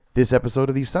This episode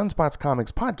of the Sunspots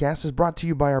Comics podcast is brought to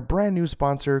you by our brand new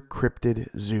sponsor, Cryptid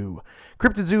Zoo.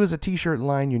 Cryptid Zoo is a t-shirt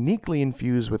line uniquely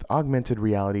infused with augmented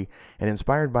reality and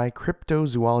inspired by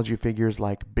cryptozoology figures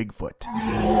like Bigfoot.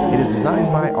 It is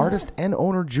designed by artist and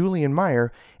owner Julian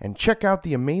Meyer, and check out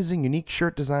the amazing unique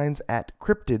shirt designs at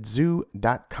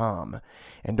cryptidzoo.com.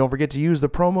 And don't forget to use the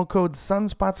promo code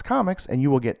SunspotsComics and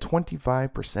you will get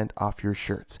 25% off your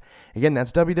shirts. Again,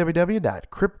 that's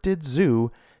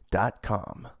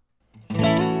www.cryptidzoo.com. If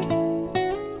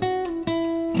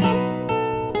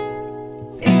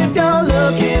you're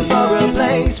looking for a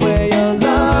place where your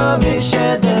love is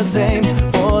shared the same,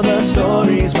 for the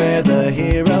stories where the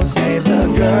hero saves the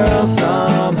girl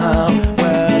somehow,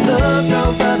 well, look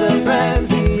no further, friends,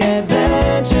 the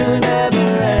adventure never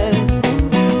ends.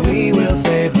 We will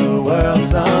save the world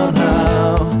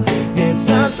somehow. It's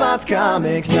Sunspots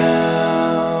Comics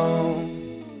now.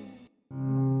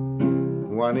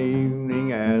 One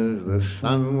evening as the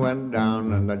sun went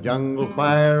down and the jungle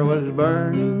fire was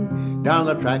burning, down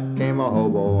the track came a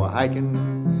hobo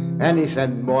hiking, and he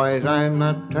said, "Boys, I'm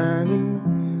not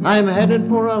turning. I'm headed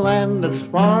for a land that's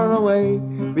far away,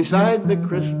 beside the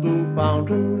crystal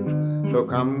fountains. So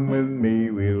come with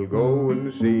me, we'll go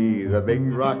and see the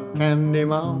big rock candy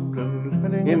mountains.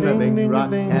 In the big rock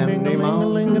candy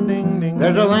mountains,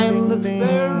 there's a land that's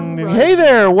fair." Hey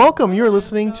there, welcome. You're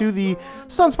listening to the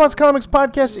Sunspots Comics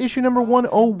podcast, issue number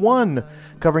 101,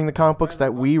 covering the comic books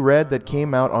that we read that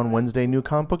came out on Wednesday, New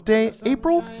Comic Book Day,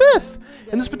 April 5th.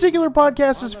 And this particular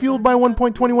podcast is fueled by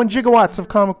 1.21 gigawatts of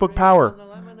comic book power.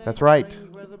 That's right.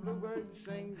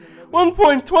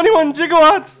 1.21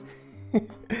 gigawatts!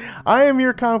 I am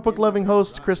your comic book loving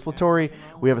host, Chris Latore.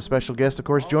 We have a special guest, of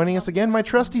course, joining us again, my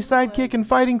trusty sidekick in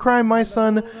fighting crime, my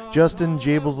son, Justin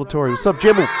Jables Latore. What's up,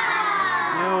 Jables?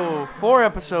 Yo, 4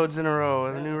 episodes in a row,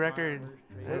 a new record.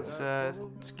 It's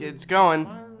going.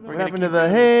 What happened to the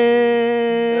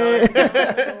hey? I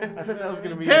thought that was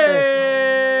going to be your thing.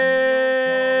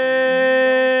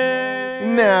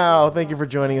 Now, thank you for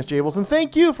joining us, Jables, and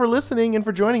thank you for listening and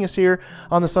for joining us here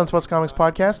on the Sunspots Comics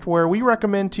podcast, where we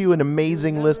recommend to you an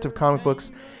amazing list of comic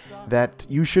books that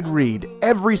you should read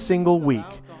every single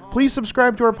week. Please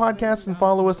subscribe to our podcast and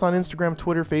follow us on Instagram,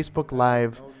 Twitter, Facebook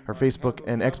Live, or Facebook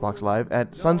and Xbox Live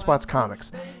at Sunspots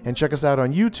Comics, and check us out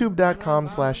on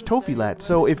youtube.com/Tofilat.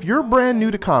 So if you're brand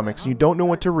new to comics and you don't know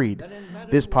what to read,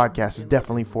 this podcast is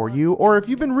definitely for you. Or if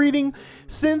you've been reading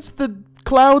since the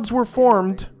clouds were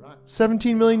formed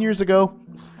 17 million years ago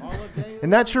and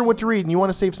not sure what to read and you want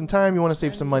to save some time, you want to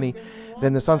save some money,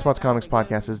 then the Sunspots Comics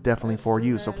podcast is definitely for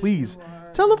you. So please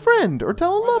tell a friend or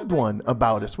tell a loved one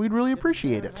about us. We'd really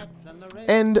appreciate it.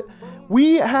 And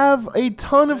we have a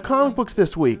ton of comic books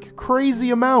this week.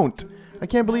 Crazy amount. I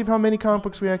can't believe how many comic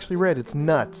books we actually read. It's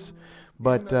nuts.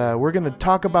 But we're going to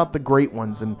talk about the great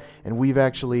ones, and we've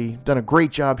actually done a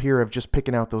great job here of just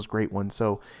picking out those great ones.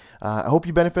 So I hope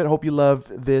you benefit, hope you love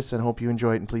this, and hope you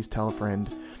enjoy it, and please tell a friend.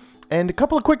 And a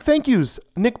couple of quick thank yous.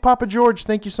 Nick Papa George,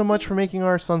 thank you so much for making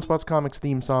our Sunspots Comics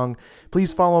theme song.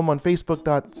 Please follow him on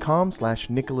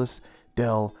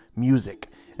facebook.com/NicholasDellMusic.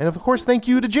 And of course, thank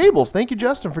you to Jables. Thank you,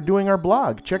 Justin, for doing our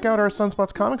blog. Check out our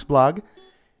Sunspots Comics blog.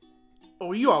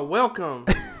 Oh, you are welcome.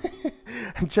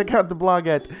 And check out the blog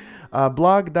at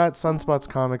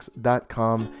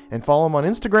blog.sunspotscomics.com and follow him on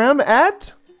Instagram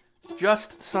at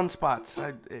Just Sunspots.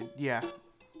 Yeah.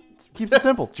 Keeps it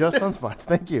simple. Just Sunspots.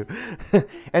 Thank you.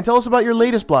 And tell us about your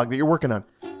latest blog that you're working on.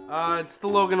 It's the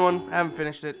Logan one. I haven't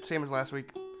finished it. Same as last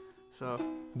week. So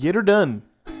get her done.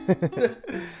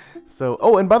 So,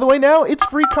 oh, and by the way, now it's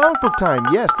free comic book time.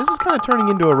 Yes, this is kind of turning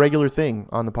into a regular thing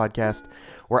on the podcast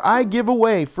where I give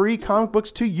away free comic books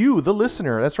to you, the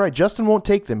listener. That's right. Justin won't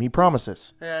take them. He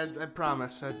promises. Yeah, I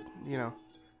promise. I'm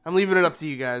leaving it up to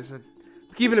you guys. I'm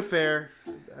keeping it fair.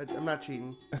 I'm not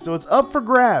cheating. So it's up for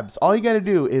grabs. All you got to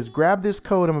do is grab this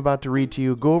code I'm about to read to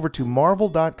you. Go over to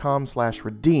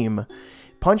marvel.com/redeem.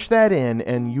 Punch that in,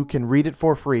 and you can read it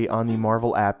for free on the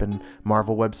Marvel app and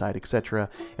Marvel website, etc.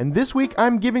 And this week,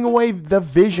 I'm giving away The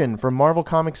Vision from Marvel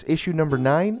Comics issue number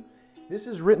 9. This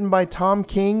is written by Tom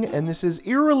King, and this is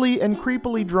eerily and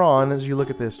creepily drawn. As you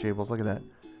look at this, Jables, look at that.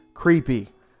 Creepy.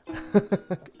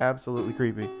 Absolutely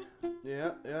creepy.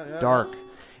 Yeah. Dark.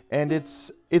 And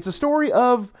it's a story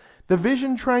of the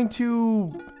Vision trying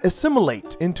to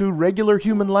assimilate into regular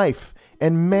human life.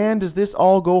 And man, does this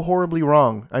all go horribly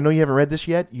wrong. I know you haven't read this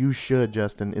yet. You should,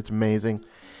 Justin. It's amazing.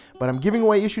 But I'm giving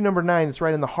away issue number 9. It's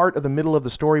right in the heart of the middle of the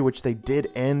story, which they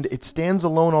did end. It stands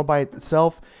alone all by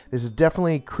itself. This is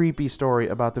definitely a creepy story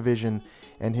about the Vision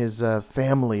and his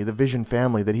family, the Vision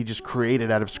family that he just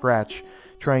created out of scratch,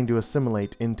 trying to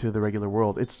assimilate into the regular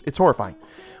world. It's horrifying.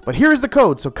 But here's the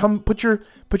code. So come put your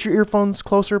earphones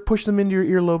closer, push them into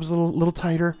your earlobes a little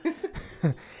tighter,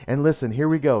 and listen. Here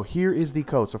we go. Here is the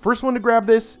code. So first one to grab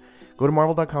this, go to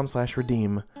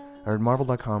marvel.com/redeem or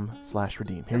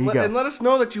marvel.com/redeem. Here you go. And let us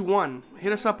know that you won.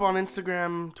 Hit us up on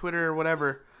Instagram, Twitter,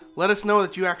 whatever. Let us know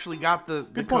that you actually got the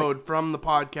code from the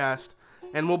podcast,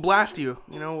 and we'll blast you.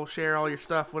 We'll share all your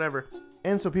stuff, whatever.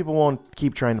 And so people won't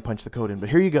keep trying to punch the code in. But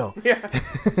here you go. Yeah.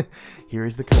 Here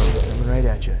is the code coming right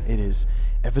at you. It is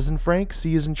F as in Frank,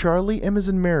 C as in Charlie, M as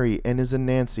in Mary, N as in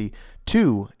Nancy,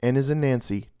 2, N as in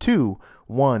Nancy, 2,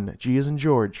 1, G as in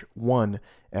George, 1,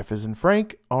 F as in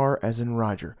Frank, R as in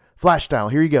Roger. Flash style,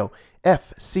 here you go.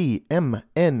 F, C, M,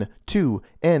 N, 2,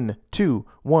 N, 2,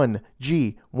 1,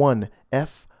 G, 1,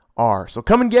 F, R. So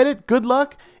come and get it. Good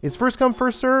luck. It's first come,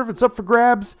 first serve. It's up for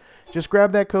grabs. Just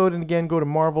grab that code and again, go to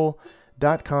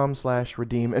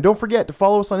marvel.com/redeem. And don't forget to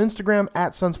follow us on Instagram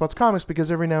at Sunspots Comics because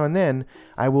every now and then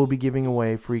I will be giving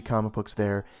away free comic books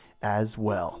there as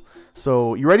well.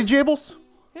 So you ready, Jables?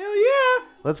 Hell yeah.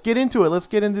 Let's get into it. Let's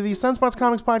get into the Sunspots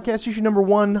Comics podcast, issue number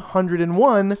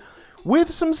 101, with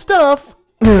some stuff.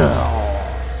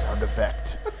 Sound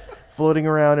effect. Floating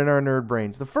around in our nerd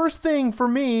brains. The first thing for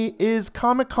me is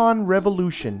Comic-Con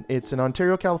Revolution. It's in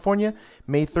Ontario, California,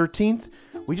 May 13th.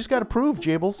 We just got approved,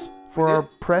 Jables, for our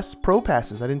press pro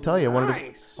passes. I didn't tell you. I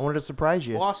wanted to surprise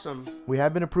you. Awesome. We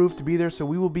have been approved to be there, so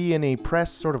we will be in a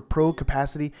press sort of pro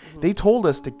capacity. Mm-hmm. They told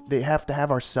us they have to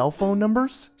have our cell phone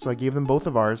numbers, so I gave them both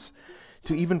of ours,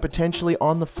 to even potentially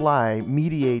on the fly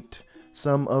mediate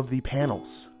some of the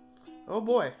panels. Oh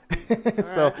boy.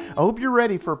 So right. I hope you're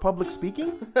ready for public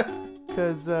speaking,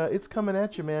 because it's coming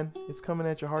at you, man. It's coming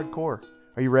at you hardcore.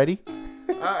 Are you ready?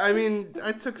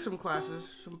 I took some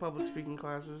public speaking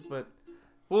classes, but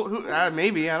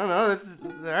maybe, I don't know. That's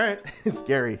all right. It's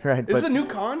scary, right? Is this a new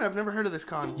con? I've never heard of this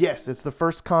con. Yes, it's the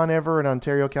first con ever in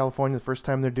Ontario, California. The first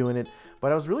time they're doing it.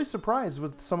 But I was really surprised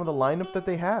with some of the lineup that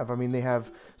they have. I mean, they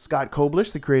have Scott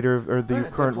Koblish, the creator of, or the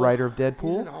current writer of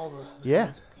Deadpool.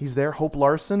 He's there. Hope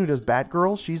Larson, who does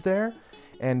Batgirl, she's there.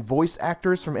 And voice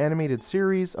actors from animated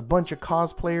series, a bunch of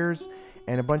cosplayers,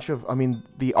 and a bunch of,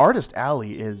 the artist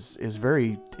alley is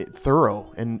very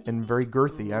thorough and very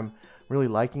girthy. I'm really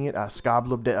liking it. Scott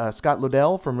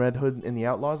Lobdell from Red Hood and the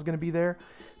Outlaws is going to be there.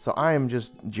 So I am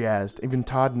just jazzed. Even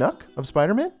Todd Nook of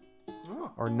Spider-Man.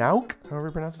 Or Nauk, however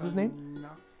he pronounces his name. No.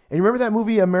 And you remember that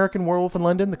movie American Werewolf in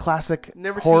London, the classic horror?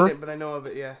 Never seen it, but I know of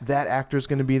it, yeah. That actor's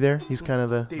going to be there. He's kind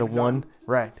of the one. Dunn.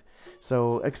 Right.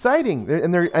 So exciting.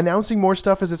 They're announcing more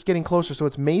stuff as it's getting closer. So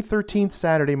it's May 13th,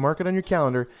 Saturday. Mark it on your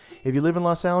calendar. If you live in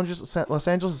Los Angeles,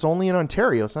 it's only in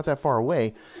Ontario. It's not that far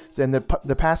away. And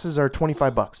the passes are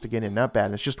 $25 to get in. Not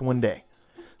bad. It's just one day.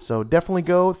 So definitely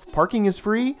go. Parking is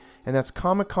free, and that's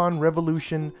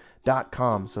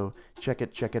comicconrevolution.com. So check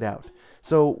it out.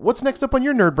 So what's next up on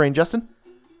your nerd brain, Justin?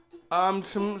 Some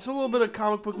a little bit of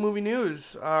comic book movie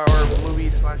news, or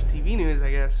movie/TV news,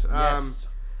 I guess. Yes.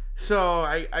 So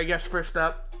I guess first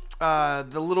up,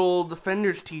 the little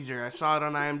Defenders teaser. I saw it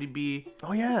on IMDb.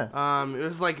 Oh yeah. It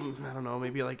was like, I don't know,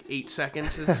 maybe like 8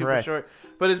 seconds. It's super right. short,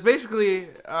 but it's basically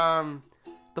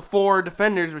the 4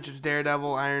 Defenders, which is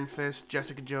Daredevil, Iron Fist,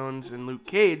 Jessica Jones, and Luke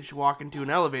Cage, walk into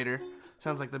an elevator.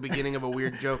 Sounds like the beginning of a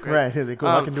weird joke, right? Right, they go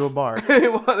walk into a bar.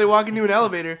 They walk into an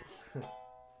elevator,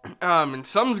 and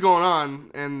something's going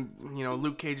on, and,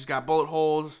 Luke Cage's got bullet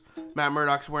holes, Matt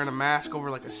Murdock's wearing a mask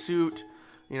over, like, a suit,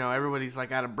 everybody's,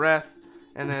 like, out of breath,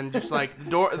 and then just, like,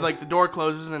 the door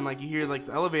closes, and, like, you hear, like,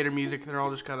 the elevator music, and they're all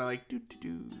just kind of, like,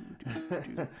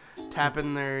 do-do-do,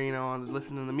 tapping their,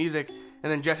 listening to the music,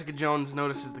 and then Jessica Jones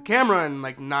notices the camera and,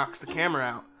 like, knocks the camera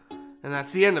out, and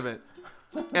that's the end of it.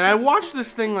 And I watched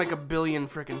this thing like a billion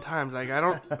freaking times. Like, I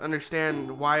don't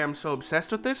understand why I'm so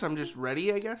obsessed with this. I'm just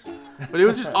ready, I guess. But it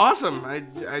was just awesome.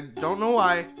 I don't know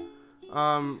why.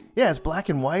 Yeah, it's black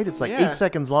and white. It's like 8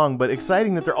 seconds long, but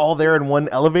exciting that they're all there in one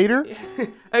elevator.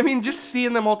 I mean, just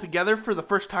seeing them all together for the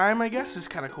first time, I guess, is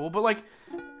kind of cool. But, like,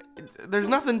 there's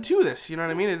nothing to this. You know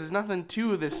what I mean? There's nothing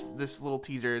to this little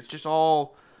teaser. It's just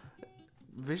all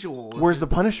visual. Where's the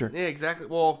Punisher? Yeah, exactly.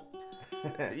 Well...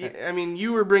 I mean,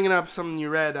 you were bringing up something you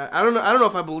read. I don't know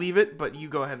if I believe it, but you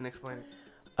go ahead and explain it.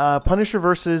 Punisher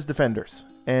versus Defenders.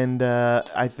 And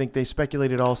I think they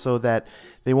speculated also that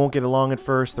they won't get along at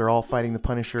first. They're all fighting the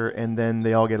Punisher, and then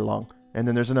they all get along. And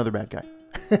then there's another bad guy.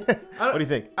 What do you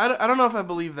think? I don't know if I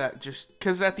believe that, just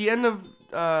because at the end of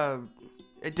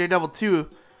Daredevil 2,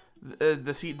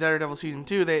 the Daredevil Season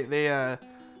 2, they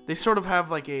sort of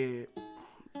have like an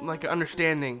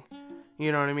understanding. You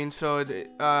know what I mean? So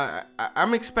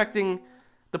I'm expecting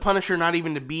the Punisher not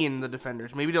even to be in the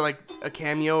Defenders. Maybe to like a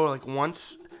cameo like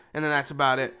once and then that's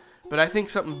about it. But I think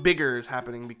something bigger is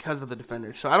happening because of the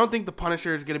Defenders. So I don't think the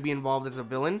Punisher is going to be involved as a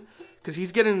villain because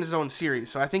he's getting his own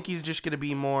series. So I think he's just going to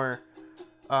be more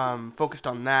focused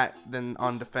on that than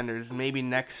on Defenders. Maybe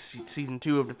next season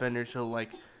 2 of Defenders he'll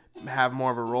like have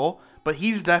more of a role. But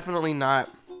he's definitely not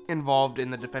involved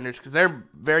in the Defenders because they're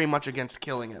very much against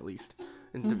killing, at least.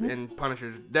 And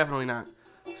Punisher's definitely not.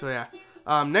 So yeah.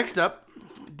 Next up,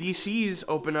 DC's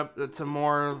open up to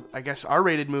more, I guess,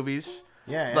 R-rated movies.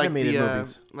 Yeah, like animated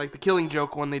movies. Like the Killing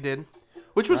Joke one they did,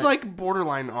 which was like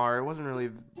borderline R. It wasn't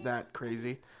really that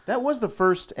crazy. That was the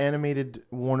first animated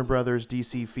Warner Brothers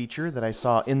DC feature that I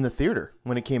saw in the theater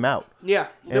when it came out. Yeah.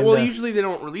 And, well, usually they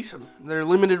don't release them. They're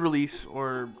limited release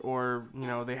or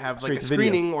they have like a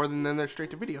screening or then they're straight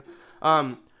to video.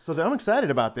 So I'm excited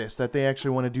about this, that they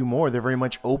actually want to do more. They're very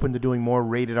much open to doing more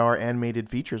rated R animated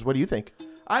features. What do you think?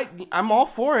 I'm all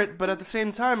for it, but at the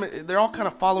same time, they're all kind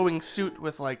of following suit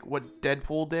with like what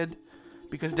Deadpool did,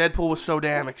 because Deadpool was so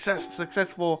damn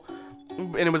successful,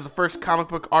 and it was the first comic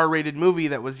book R-rated movie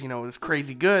that was, it was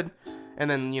crazy good, and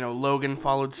then Logan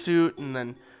followed suit, and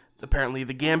then apparently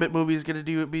the Gambit movie is gonna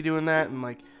be doing that, and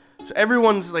like so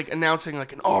everyone's like announcing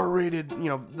like an R-rated,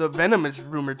 the Venom is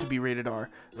rumored to be rated R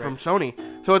from Sony,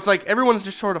 so it's like everyone's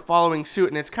just sort of following suit,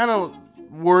 and it's kind of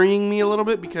worrying me a little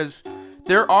bit because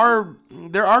there are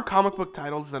comic book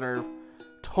titles that are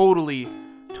totally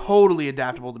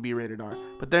adaptable to be rated R.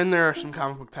 But then there are some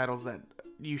comic book titles that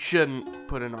you shouldn't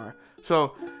put in R.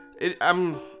 So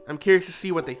I'm curious to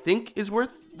see what they think is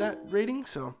worth that rating.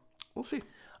 So we'll see.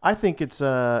 I think it's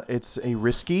a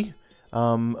risky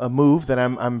a move that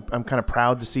I'm kind of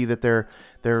proud to see that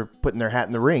they're putting their hat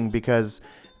in the ring, because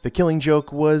The Killing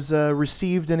Joke was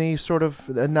received in a sort of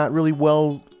not really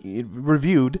well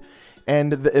reviewed.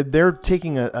 And they're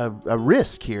taking a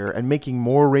risk here and making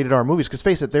more rated R movies. Because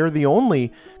face it, they're the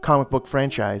only comic book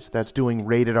franchise that's doing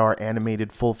rated R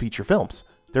animated full feature films.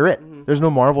 They're it. Mm-hmm. There's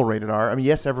no Marvel rated R. I mean,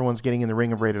 yes, everyone's getting in the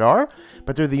ring of rated R,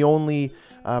 but they're the only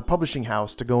publishing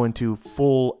house to go into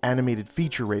full animated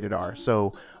feature rated R.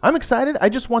 So I'm excited. I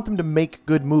just want them to make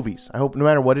good movies. I hope no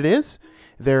matter what it is,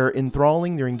 they're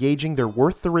enthralling, they're engaging, they're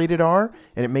worth the rated R,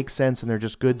 and it makes sense, and they're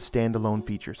just good standalone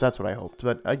features. That's what I hope.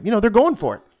 But, they're going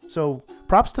for it. So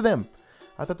props to them.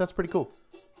 I thought that's pretty cool.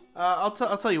 I'll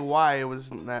tell you why it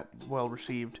wasn't that well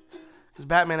received. Because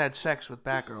Batman had sex with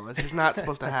Batgirl. It's just not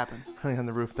supposed to happen. On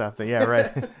the rooftop thing. Yeah, right.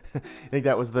 I think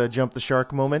that was the jump the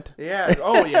shark moment. Yeah.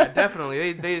 Oh, yeah,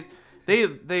 definitely. They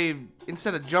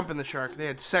instead of jumping the shark, they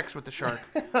had sex with the shark.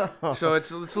 So it's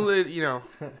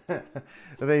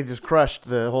They just crushed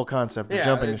the whole concept of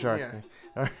jumping the shark. Yeah.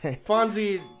 All right.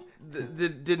 Fonzie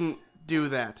didn't do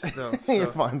that, though. So.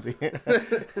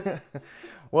 Fonzie.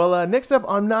 Well, next up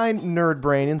on my nerd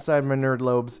brain, inside my nerd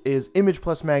lobes, is Image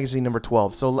Plus Magazine number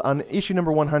 12. So on issue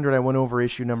number 100, I went over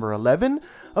issue number 11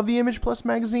 of the Image Plus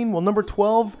Magazine. Well, number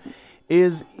 12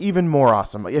 is even more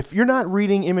awesome. If you're not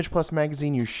reading Image Plus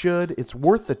Magazine, you should. It's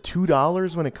worth the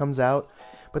 $2 when it comes out.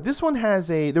 But this one has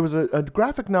there was a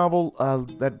graphic novel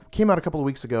that came out a couple of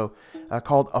weeks ago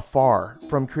called Afar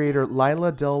from creator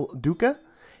Laila Del Duca.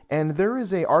 And there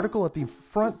is an article at the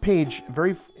front page,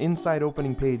 very inside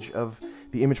opening page of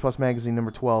the Image Plus Magazine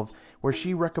number 12, where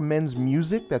she recommends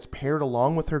music that's paired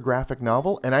along with her graphic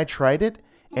novel. And I tried it,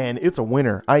 and it's a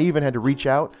winner. I even had to reach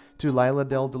out to Laila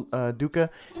Del Duca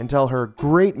and tell her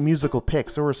great musical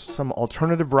picks. There was some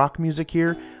alternative rock music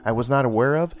here I was not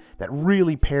aware of that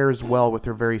really pairs well with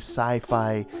her very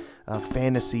sci-fi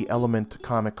fantasy element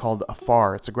comic called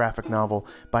Afar. It's a graphic novel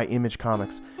by Image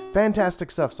Comics.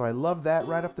 Fantastic stuff, so I love that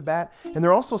right off the bat. And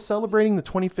they're also celebrating the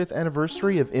 25th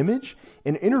anniversary of Image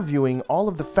and interviewing all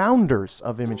of the founders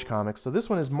of Image Comics. So this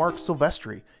one is Marc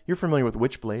Silvestri. You're familiar with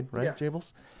Witchblade, right, Yeah.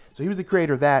 Jables? So he was the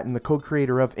creator of that and the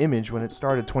co-creator of Image when it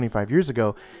started 25 years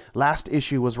ago. Last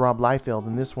issue was Rob Liefeld,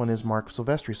 and this one is Marc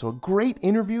Silvestri. So a great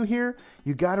interview here.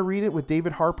 You got to read it with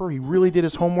David Harper. He really did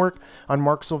his homework on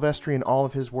Marc Silvestri and all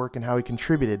of his work and how he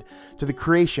contributed to the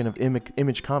creation of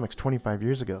Image Comics 25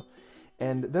 years ago.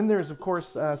 And then there's, of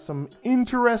course, some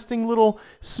interesting little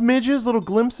smidges, little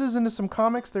glimpses into some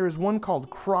comics. There is one called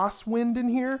Crosswind in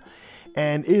here,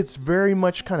 and it's very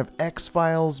much kind of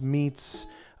X-Files meets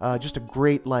just a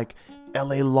great, like,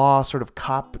 L.A. Law sort of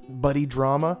cop buddy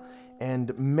drama.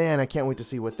 And, man, I can't wait to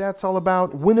see what that's all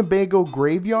about. Winnebago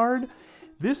Graveyard.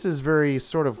 This is very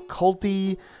sort of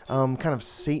culty, kind of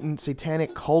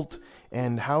satanic cult,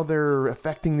 and how they're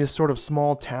affecting this sort of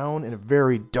small town in a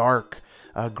very dark,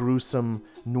 gruesome,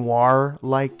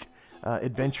 noir-like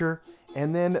adventure.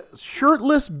 And then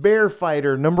Shirtless Bear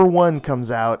Fighter number 1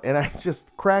 comes out, and I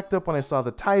just cracked up when I saw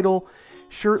the title.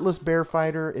 Shirtless Bear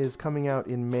Fighter is coming out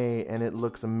in May, and it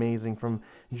looks amazing, from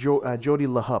Jody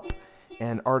LaHupp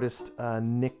and artist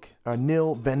Nil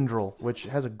Vendrell, which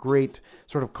has a great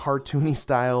sort of cartoony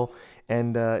style,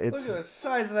 and it's... Look at the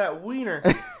size of that wiener.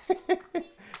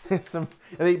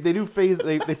 They do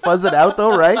they fuzz it out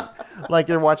though, right? Like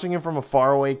they're watching it from a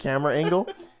faraway camera angle.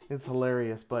 It's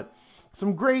hilarious, but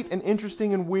some great and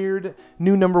interesting and weird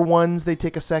new number ones they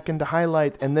take a second to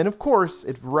highlight, and then of course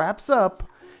it wraps up.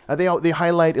 They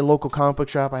highlight a local comic book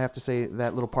shop. I have to say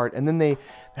that little part, and then they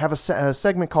have a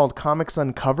segment called Comics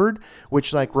Uncovered,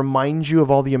 which like reminds you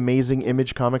of all the amazing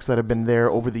Image comics that have been there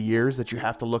over the years that you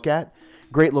have to look at.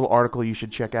 Great little article you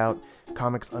should check out,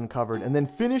 Comics Uncovered, and then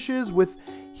finishes with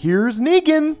Here's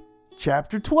Negan,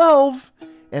 Chapter 12.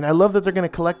 And I love that they're going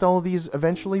to collect all of these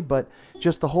eventually, but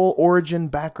just the whole origin,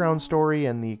 background story,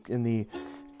 and the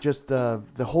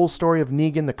whole story of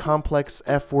Negan, the complex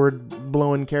F-word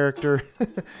blowing character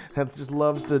that just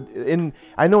loves to...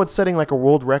 I know it's setting like a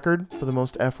world record for the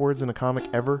most F-words in a comic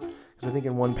ever, because I think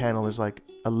in one panel there's like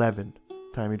 11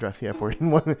 time he drops the F-word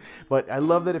in one. But I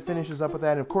love that it finishes up with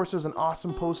that. And of course there's an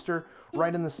awesome poster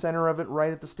right in the center of it,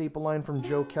 right at the staple line from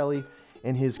Joe Kelly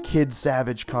in his Kid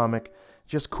Savage comic.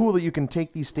 Just cool that you can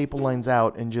take these staple lines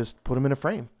out and just put them in a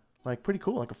frame. Like pretty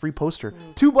cool, like a free poster.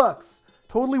 $2.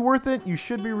 Totally worth it. You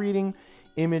should be reading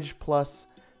Image Plus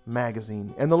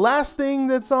magazine. And the last thing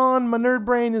that's on my nerd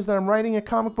brain is that I'm writing a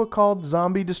comic book called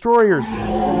Zombie Destroyers.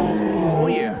 Oh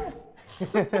yeah.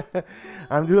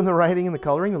 I'm doing the writing and the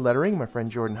coloring, the lettering. My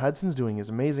friend Jordan Hudson's doing his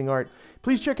amazing art.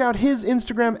 Please check out his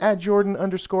Instagram at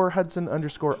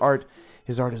Jordan_Hudson_art.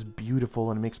 His art is beautiful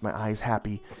and it makes my eyes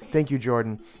happy. Thank you,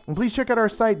 Jordan. And please check out our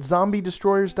site,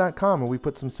 zombiedestroyers.com, and we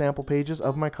put some sample pages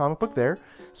of my comic book there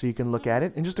so you can look at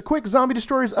it. And just a quick Zombie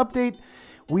Destroyers update.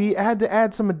 We had to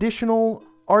add some additional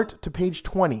art to page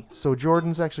 20. So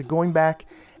Jordan's actually going back,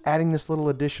 adding this little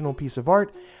additional piece of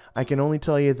art. I can only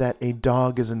tell you that a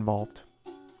dog is involved.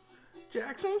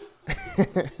 Jackson?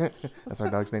 That's our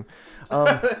dog's name.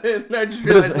 I just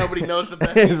realized nobody knows the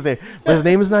best. His name. But his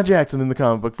name is not Jackson in the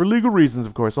comic book. For legal reasons,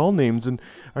 of course, all names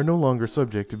are no longer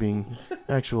subject to being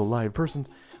actual live persons.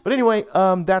 But anyway,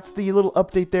 that's the little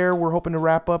update there. We're hoping to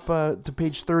wrap up to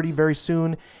page 30 very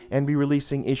soon and be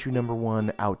releasing issue number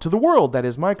 1 out to the world. That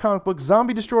is my comic book,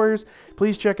 Zombie Destroyers.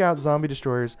 Please check out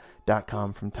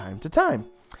zombiedestroyers.com from time to time.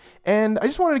 And I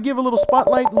just wanted to give a little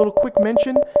spotlight, a little quick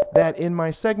mention that in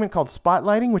my segment called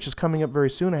Spotlighting, which is coming up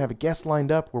very soon, I have a guest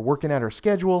lined up. We're working out our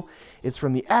schedule. It's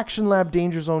from the Action Lab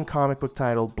Danger Zone comic book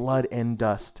title, Blood and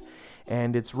Dust.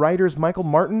 And it's writers Michael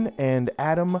Martin and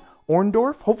Adam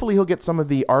Orndorff. Hopefully he'll get some of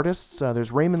the artists.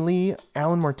 There's Raymond Lee,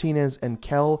 Alan Martinez, and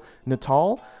Kel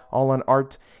Natal, all on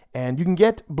art. And you can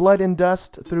get Blood and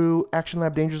Dust through Action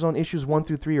Lab Danger Zone. Issues 1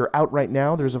 through 3 are out right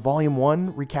now. There's a volume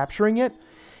 1 recapturing it.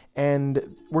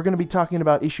 And we're going to be talking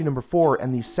about issue number 4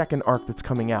 and the second arc that's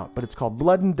coming out. But it's called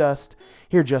Blood and Dust.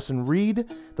 Here, Justin, read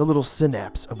the little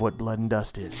synapse of what Blood and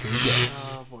Dust is. Here we go.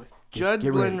 Oh, boy. Judd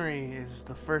Blenry is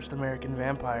the first American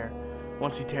vampire.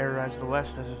 Once he terrorized the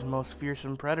West as his most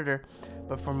fearsome predator.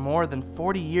 But for more than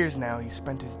 40 years now, he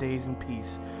spent his days in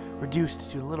peace,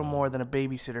 reduced to little more than a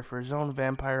babysitter for his own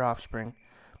vampire offspring.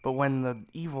 But when the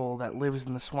evil that lives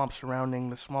in the swamp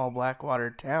surrounding the small Blackwater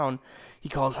town he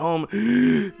calls home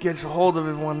gets a hold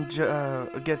of one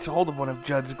of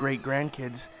Judd's great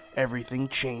grandkids, everything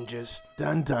changes.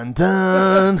 Dun dun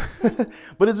dun.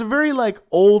 But it's a very like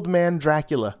old man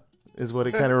Dracula is what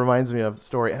it kind of reminds me of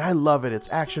story, and I love it. It's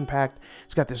action packed.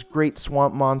 It's got this great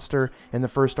swamp monster in the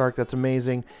first arc that's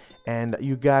amazing. And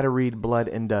you got to read Blood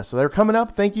and Dust. So they're coming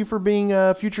up. Thank you for being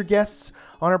future guests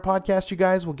on our podcast, you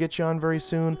guys. We'll get you on very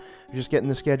soon. We're just getting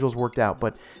the schedules worked out.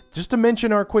 But just to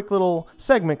mention our quick little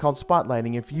segment called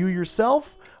Spotlighting, if you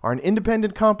yourself are an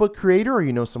independent comic book creator or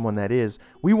you know someone that is,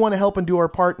 we want to help and do our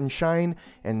part and shine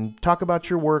and talk about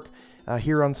your work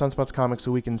here on Sunspots Comics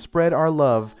so we can spread our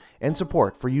love and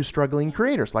support for you struggling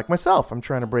creators like myself. I'm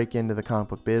trying to break into the comic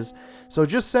book biz. So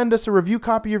just send us a review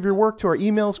copy of your work to our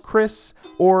emails, Chris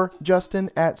or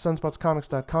Justin at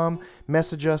sunspotscomics.com.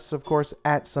 Message us, of course,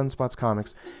 at Sunspots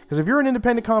Comics. Because if you're an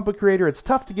independent comic book creator, it's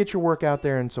tough to get your work out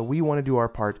there, and so we want to do our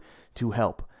part to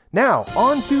help. Now,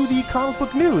 on to the comic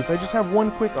book news. I just have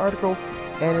one quick article,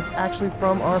 and it's actually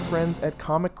from our friends at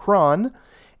Comic-Chron.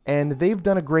 And they've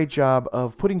done a great job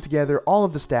of putting together all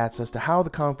of the stats as to how the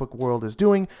comic book world is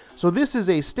doing. So this is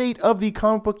a State of the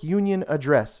Comic Book Union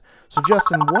address. So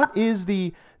Justin, what is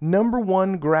the number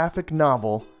 1 graphic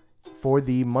novel for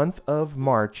the month of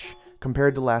March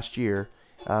compared to last year?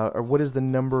 Or what is the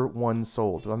number 1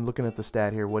 sold? I'm looking at the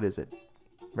stat here. What is it?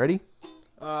 Ready?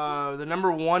 The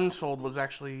number 1 sold was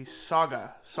actually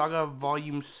Saga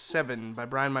Volume 7 by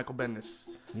Brian Michael Bendis.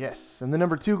 Yes, and the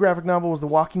number 2 graphic novel was The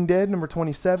Walking Dead, number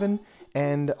 27,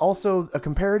 and also a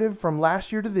comparative from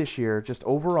last year to this year, just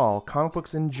overall, comic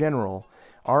books in general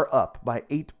are up by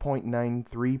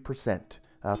 8.93%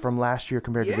 from last year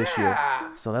compared to this year.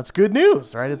 So that's good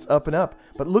news, right? It's up and up.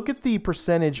 But look at the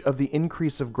percentage of the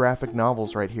increase of graphic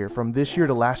novels right here from this year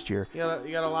to last year. You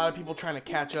got a lot of people trying to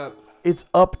catch up. It's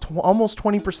up almost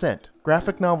 20%.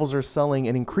 Graphic novels are selling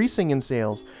and increasing in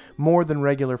sales more than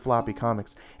regular floppy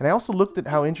comics. And I also looked at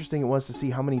how interesting it was to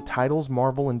see how many titles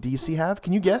Marvel and DC have.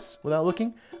 Can you guess, without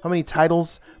looking, how many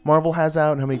titles Marvel has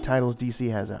out and how many titles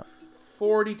DC has out?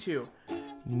 42.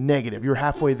 Negative. You're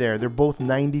halfway there. They're both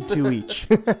 92 each.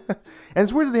 And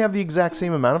it's weird that they have the exact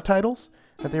same amount of titles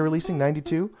that they're releasing,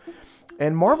 92.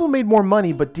 And Marvel made more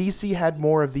money, but DC had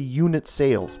more of the unit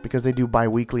sales because they do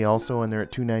bi-weekly also, and they're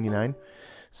at $2.99.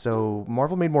 So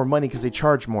Marvel made more money because they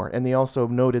charge more. And they also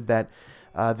noted that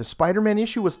the Spider-Man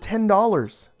issue was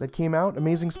 $10 that came out.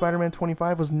 Amazing Spider-Man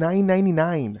 25 was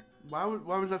 $9.99. Why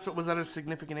was that? Was that a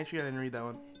significant issue? I didn't read that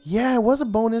one. Yeah, it was a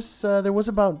bonus. There was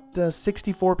about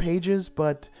 64 pages,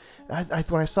 but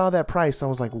when I saw that price, I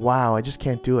was like, wow, I just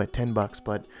can't do it. $10,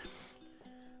 but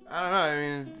I don't know. I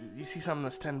mean, you see something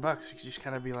that's $10, you can just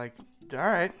kind of be like, all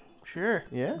right, sure.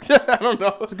 Yeah. I don't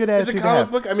know. It's a good attitude It's a to comic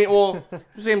have. book. I mean, well, at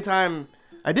the same time,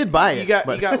 I did buy it. you got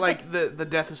like the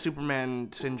death of Superman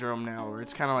syndrome now, where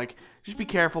it's kind of like, just be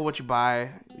careful what you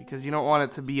buy because you don't want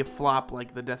it to be a flop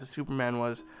like the death of Superman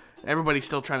was. Everybody's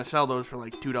still trying to sell those for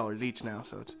like $2 each now,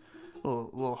 so it's a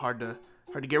little hard to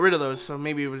get rid of those. So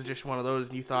maybe it was just one of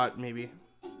those. You thought maybe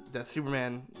Death of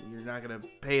Superman, you're not gonna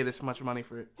pay this much money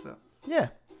for it. So Yeah.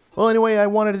 Well, anyway, I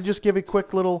wanted to just give a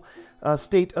quick little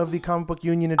state of the Comic Book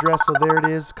Union address. So there it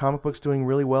is. Comic books doing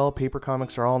really well. Paper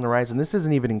comics are all on the rise. And this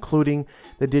isn't even including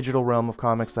the digital realm of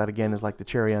comics. That, again, is like the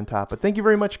cherry on top. But thank you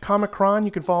very much, Comicron.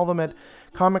 You can follow them at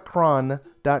comicron.com.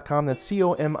 That's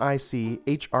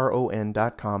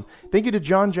COMICHRON.com. Thank you to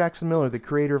John Jackson Miller, the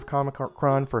creator of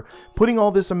Comicron, for putting all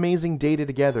this amazing data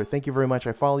together. Thank you very much.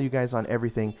 I follow you guys on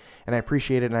everything, and I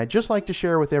appreciate it. And I'd just like to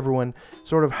share with everyone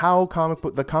sort of how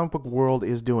the comic book world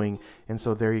is doing. And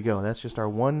so there you go. That's just our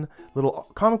one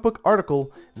little comic book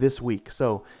article this week.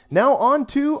 So now on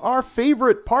to our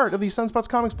favorite part of the Sunspots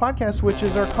Comics podcast, which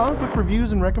is our comic book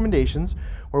reviews and recommendations,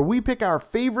 where we pick our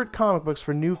favorite comic books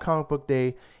for New Comic Book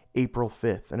Day, April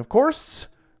 5th. And of course,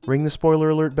 ring the spoiler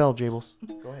alert bell, Jables.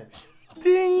 Go ahead.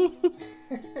 ding,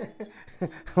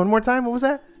 One more time. What was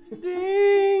that?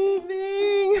 ding,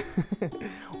 Ding.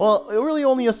 Well, really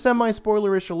only a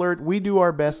semi-spoilerish alert. We do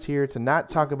our best here to not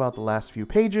talk about the last few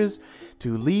pages,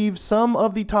 to leave some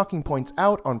of the talking points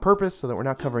out on purpose so that we're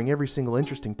not covering every single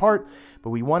interesting part. But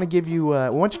we want to give you, we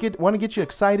want to get you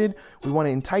excited. We want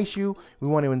to entice you. We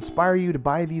want to inspire you to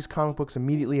buy these comic books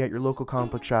immediately at your local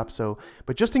comic book shop. So,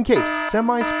 but just in case,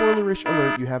 semi-spoilerish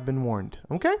alert, you have been warned.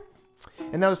 Okay?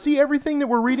 And now to see everything that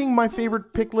we're reading, my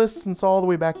favorite pick list since all the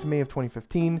way back to May of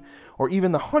 2015, or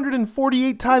even the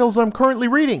 148 titles I'm currently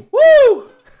reading. Woo!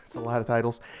 That's a lot of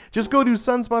titles. Just go to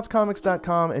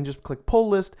sunspotscomics.com and just click pull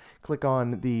list. Click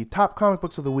on the top comic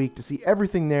books of the week to see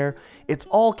everything there. It's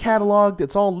all cataloged.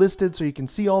 It's all listed so you can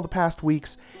see all the past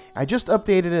weeks. I just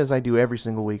updated it as I do every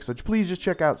single week. So please just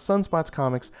check out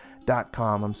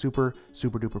sunspotscomics.com. I'm super,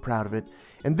 super duper proud of it.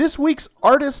 And this week's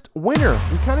artist winner,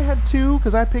 we kind of had two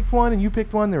because I picked one and you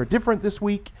picked one. They were different this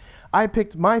week. I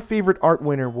picked my favorite art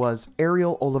winner was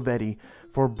Ariel Olivetti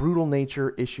for Brutal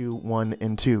Nature issue 1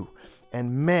 and 2.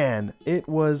 And man, it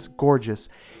was gorgeous.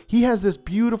 He has this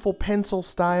beautiful pencil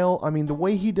style. I mean, the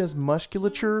way he does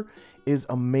musculature is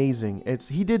amazing.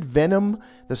 He did Venom,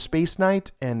 the Space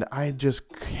Knight, and I just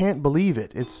can't believe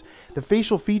it. It's the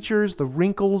facial features, the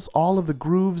wrinkles, all of the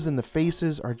grooves in the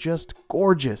faces are just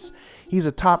gorgeous. He's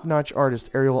a top-notch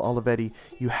artist, Ariel Olivetti.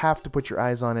 You have to put your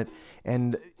eyes on it.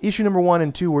 And issue number 1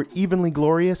 and 2 were evenly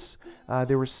glorious.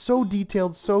 They were so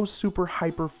detailed, so super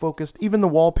hyper-focused. Even the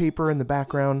wallpaper in the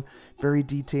background, very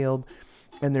detailed.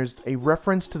 And there's a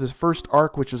reference to the first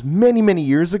arc, which was many, many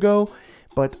years ago.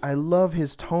 But I love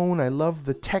his tone. I love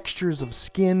the textures of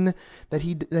skin that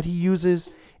he uses.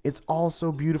 It's all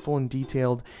so beautiful and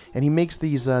detailed. And he makes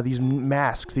these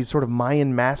masks, these sort of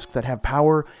Mayan masks that have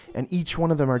power, and each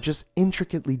one of them are just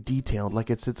intricately detailed, like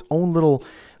it's its own little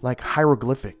like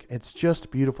hieroglyphic. It's just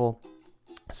beautiful.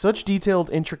 Such detailed,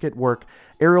 intricate work.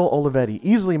 Ariel Olivetti,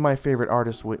 easily my favorite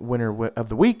artist winner of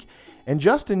the week. And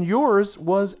Justin, yours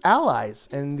was Allies,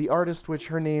 and the artist, which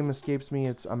her name escapes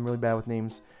me. I'm really bad with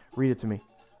names. Read it to me.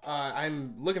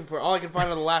 I'm looking for all I can find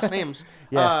are the last names.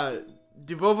 Yeah.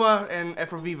 Devova and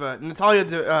Efroviva. Natalia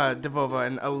Devova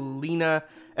and Alina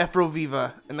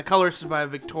Efroviva. And the colorist is by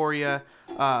Victoria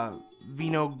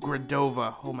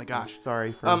Vinogradova. Oh my gosh.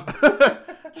 Sorry for...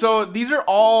 So these are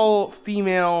all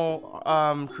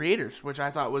female creators, which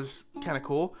I thought was kind of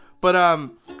cool. But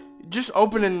just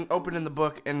opening the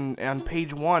book, and on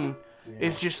page 1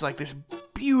 is just like this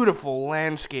beautiful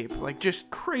landscape, like just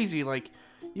crazy. Like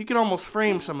you can almost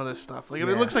frame some of this stuff. Like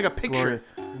it looks like a picture.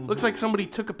 Looks like somebody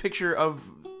took a picture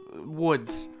of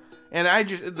woods, and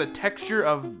the texture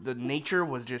of the nature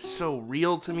was just so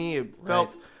real to me. It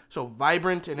felt so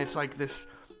vibrant, and it's like this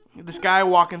guy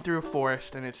walking through a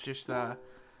forest, and it's just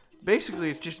basically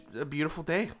it's just a beautiful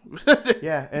day.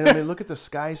 Yeah, and I mean, look at the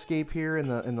skyscape here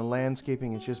and the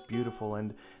landscaping. It's just beautiful,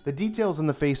 and the details in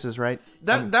the faces, right?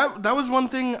 That was one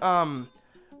thing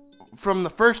from the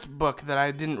first book that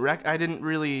I didn't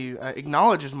really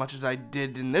acknowledge as much as I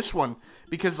did in this one,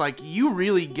 because like you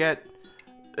really get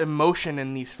emotion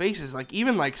in these faces, like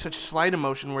even like such slight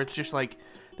emotion where it's just like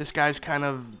this guy's kind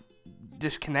of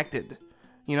disconnected,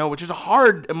 you know, which is a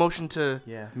hard emotion to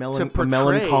portray.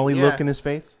 Melancholy look in his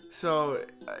face. So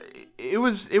it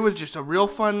was just a real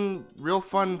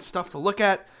fun stuff to look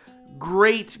at.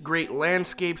 Great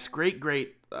landscapes, great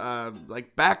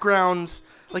like backgrounds,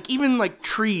 like even like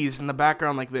trees in the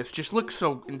background like this just look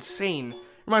so insane.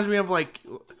 Reminds me of like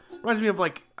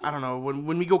I don't know,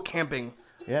 when we go camping.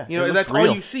 Yeah, you know, that's real.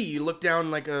 All you see. You look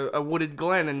down like a wooded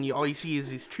glen, and all you see is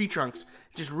these tree trunks.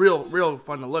 It's just real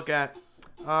fun to look at.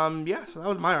 So that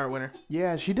was my art winner.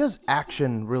 Yeah, she does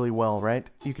action really well, right?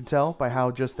 You can tell by how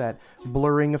just that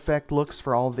blurring effect looks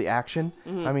for all of the action.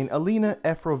 Mm-hmm. I mean, Alina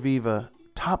Efroviva,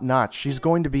 top notch. She's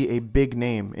going to be a big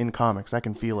name in comics. I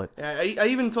can feel it. Yeah, I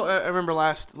even I remember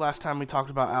last time we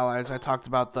talked about Allies, I talked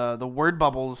about the word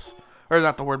bubbles, or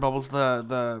not the word bubbles,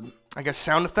 the I guess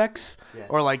sound effects,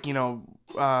 or like, you know,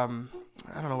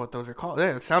 I don't know what those are called.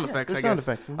 Yeah, sound effects, I guess. Sound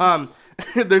effects.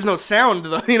 Mm-hmm. There's no sound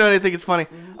though, you know, I think it's funny.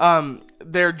 Mm-hmm.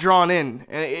 They're drawn in,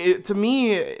 and to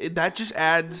me, that just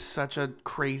adds such a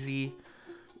crazy,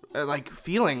 like,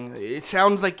 feeling. It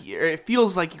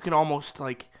feels like you can almost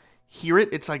like hear it.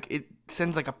 It's like it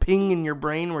sends like a ping in your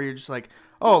brain where you're just like,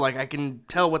 oh, like I can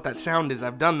tell what that sound is.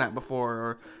 I've done that before.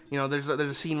 Or, you know, there's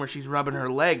a scene where she's rubbing her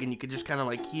leg, and you could just kind of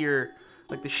like hear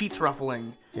like the sheets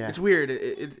ruffling. Yeah. It's weird.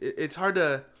 It's hard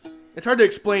to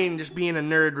explain just being a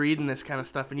nerd reading this kind of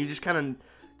stuff, and you just kind of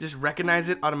just recognize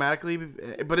it automatically.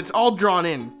 But it's all drawn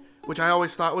in, which I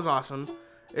always thought was awesome.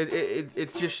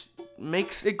 It just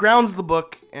grounds the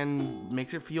book and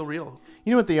makes it feel real. You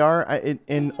know what they are?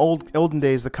 In olden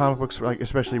days, the comic books, like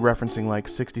especially referencing like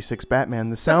 66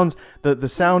 Batman, the sounds, the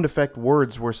sound effect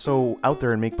words were so out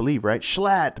there and make believe, right?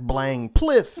 Schlatt, blang,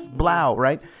 pliff, blow,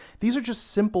 right? These are just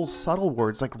simple, subtle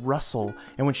words like rustle.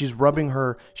 And when she's rubbing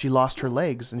she lost her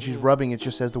legs, and she's rubbing, it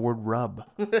just says the word rub.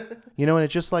 You know, and it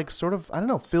just like sort of, I don't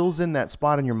know, fills in that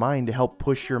spot in your mind to help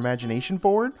push your imagination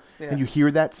forward. Yeah. And you hear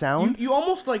that sound. You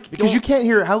almost like... Because you can't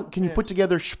hear, how can you put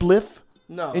together spliff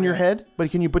in your head?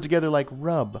 But can you put together like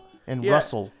rub and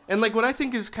rustle? And like what I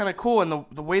think is kind of cool, and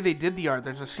the way they did the art,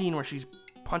 there's a scene where she's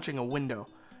punching a window,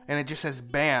 and it just says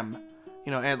BAM.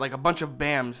 You know, and like a bunch of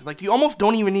BAMs. Like you almost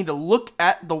don't even need to look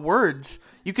at the words.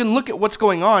 You can look at what's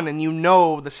going on, and you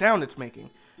know the sound it's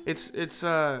making. It's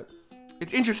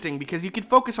interesting because you could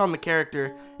focus on the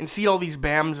character and see all these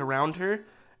BAMs around her,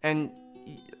 and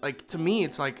like to me,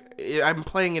 it's like I'm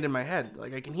playing it in my head.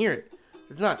 Like I can hear it.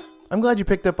 It's nuts. I'm glad you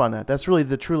picked up on that. That's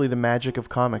really truly the magic of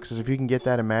comics, is if you can get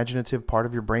that imaginative part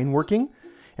of your brain working.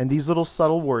 And these little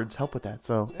subtle words help with that.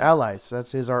 So, Allies,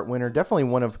 that's his art winner. Definitely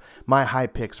one of my high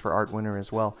picks for art winner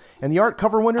as well. And the art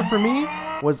cover winner for me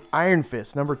was Iron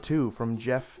Fist, number 2, from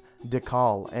Jeff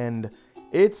DeCall. And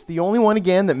it's the only one,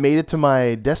 again, that made it to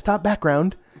my desktop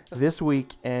background this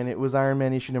week. And it was Iron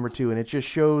Man issue number 2. And it just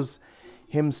shows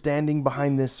him standing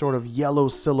behind this sort of yellow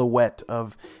silhouette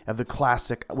of the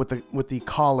classic with the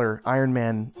collar Iron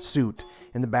Man suit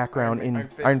in the background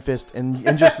Iron Fist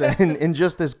and just in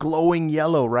just this glowing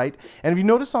yellow, right? And if you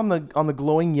notice on the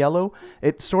glowing yellow,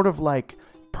 it sort of like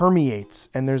permeates,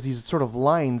 and there's these sort of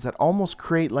lines that almost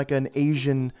create like an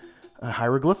Asian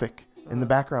hieroglyphic in the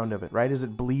background of it, right? As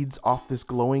it bleeds off this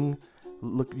glowing.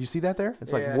 Look, you see that there?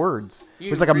 It's like words.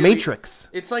 It's like a matrix.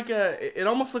 It's like it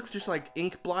almost looks just like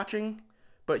ink blotching,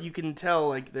 but you can tell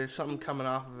like there's something coming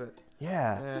off of it.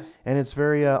 Yeah. And it's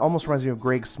very, almost reminds me of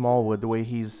Greg Smallwood, the way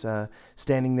he's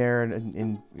standing there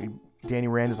and Danny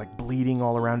Rand is like bleeding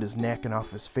all around his neck and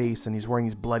off his face, and he's wearing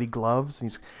these bloody gloves,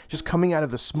 and he's just coming out of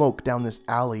the smoke down this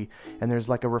alley, and there's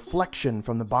like a reflection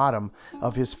from the bottom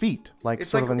of his feet, like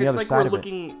sort of on the other side of it. It's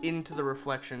like we're looking into the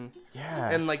reflection. Yeah.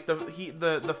 And like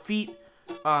the feet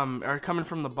are coming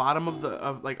from the bottom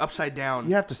of like upside down.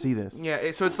 You have to see this.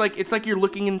 Yeah, so it's like you're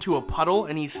looking into a puddle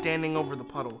and he's standing over the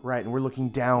puddle. Right, and we're looking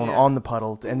down Yeah. on the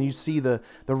puddle, and you see the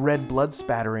red blood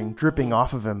spattering dripping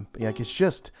off of him. Like, it's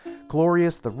just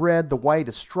glorious. The red, the white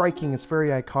is striking. It's very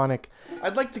iconic.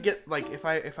 I'd like to get, like, if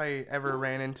I ever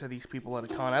ran into these people at a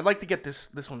con, I'd like to get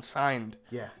this one signed.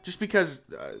 Yeah. Just because,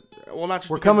 well, not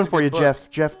just We're because coming it's a for good you, book.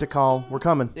 Jeff DeCall. We're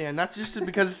coming. Yeah, not just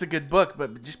because it's a good book,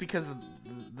 but just because of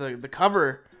the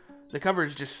cover. The cover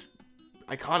is just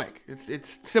iconic.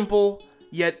 It's simple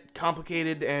yet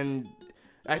complicated, and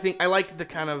I think I like the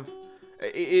kind of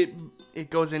it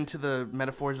goes into the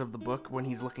metaphors of the book when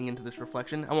he's looking into this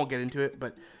reflection. I won't get into it,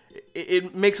 but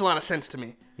it makes a lot of sense to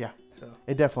me. Yeah, So.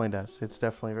 it definitely does. It's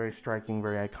definitely very striking,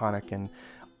 very iconic, and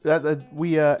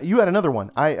you had another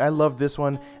one. I love this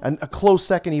one, and a close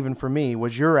second even for me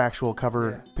was your actual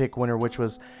cover pick winner, which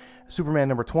was Superman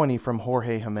number 20 from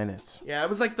Jorge Jimenez. Yeah, it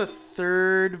was like the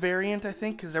third variant, I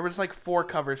think, because there was like 4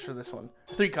 covers for this one.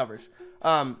 3 covers.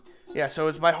 Yeah, so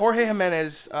it's by Jorge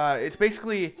Jimenez. It's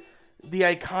basically the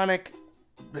iconic,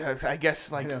 I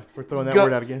guess, like... We're throwing that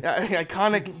word out again.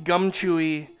 Iconic,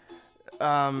 gum-chewy,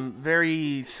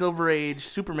 very Silver Age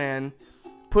Superman,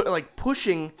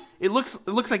 pushing... It looks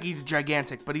like he's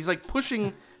gigantic, but he's like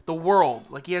pushing the world.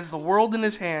 Like he has the world in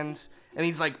his hands, and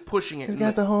he's like pushing it. He's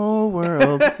got the whole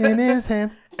world in his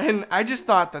hands. And I just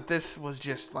thought that this was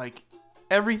just like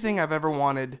everything I've ever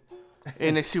wanted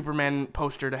in a Superman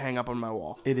poster to hang up on my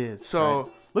wall. It is. So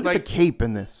right. Look like, at the cape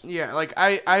in this. Yeah, like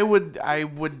I would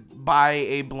buy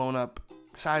a blown up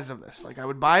size of this. Like I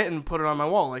would buy it and put it on my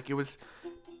wall. Like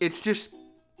it's just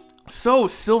so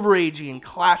Silver Agey and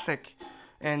classic,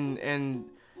 and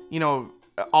you know,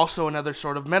 also another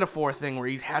sort of metaphor thing where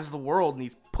he has the world and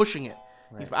he's pushing it.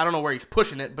 Right. I don't know where he's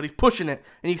pushing it, but he's pushing it,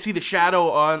 and you see the shadow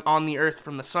on the earth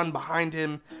from the sun behind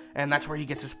him, and that's where he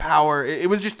gets his power. It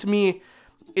was just, to me,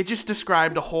 it just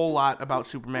described a whole lot about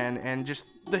Superman and just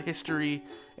the history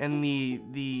and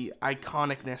the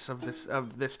iconicness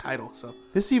of this title. So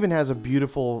this even has a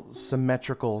beautiful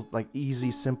symmetrical, like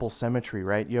easy, simple symmetry,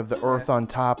 right? You have the earth on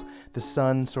top, the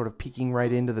sun sort of peeking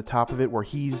right into the top of it, where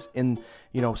he's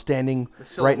standing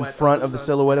right in front of the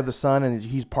silhouette of the sun, and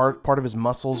he's part of his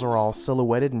muscles are all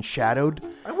silhouetted and shadowed.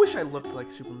 I wish I looked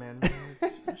like Superman.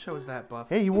 I wish I was that buff.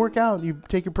 Hey, you work out, you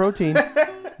take your protein.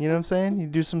 You know what I'm saying? You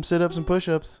do some sit-ups and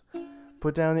push-ups.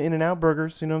 Put down the In-N-Out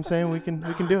burgers. You know what I'm saying? We can do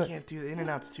it. I can't do it.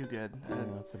 In-N-Out's too good. Yeah,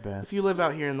 that's the best. If you live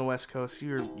out here in the West Coast,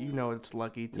 you know it's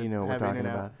lucky to what we're have talking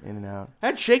In-N-Out. about. In-N-Out. I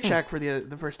had Shake Shack for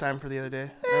the first time for the other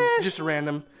day. Just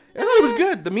random. I thought it was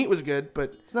good. The meat was good,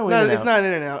 but it's not it's not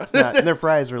In-N-Out. It's not. Their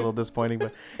fries are a little disappointing,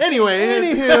 but anyway.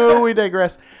 Anywho, we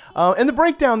digress. In the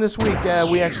breakdown this week,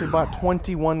 we actually bought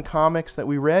 21 comics that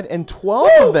we read, and 12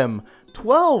 of them,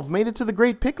 12 made it to the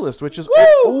great pick list, which is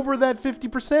over that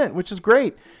 50%, which is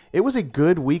great. It was a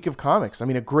good week of comics. I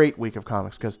mean, a great week of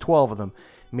comics, because 12 of them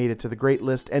made it to the great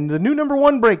list. And the new number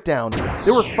 1 breakdown,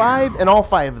 there were 5, and all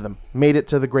 5 of them made it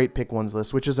to the great pick ones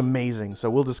list, which is amazing. So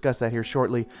we'll discuss that here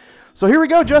shortly. So here we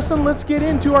go, Justin. Let's get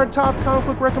into our top comic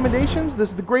book recommendations. This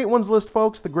is the great ones list,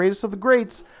 folks. The greatest of the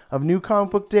greats of New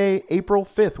Comic Book Day, April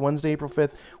 5th, Wednesday, April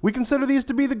 5th. We consider these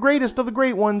to be the greatest of the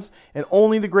great ones, and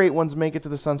only the great ones make it to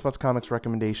the Sunspots Comics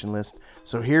recommendation list.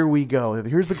 So here we go.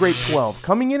 Here's the great 12.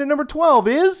 Coming in at number 12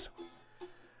 is...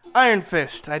 Iron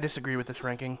Fist. I disagree with this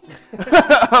ranking.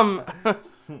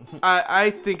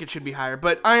 I think it should be higher,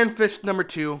 but Iron Fist number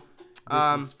 2.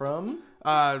 This is from...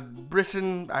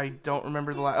 Brisson, I don't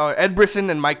remember the last. Oh, Ed Brisson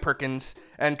and Mike Perkins,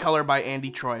 and color by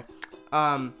Andy Troy.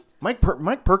 Mike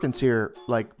Perkins here,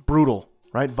 like brutal,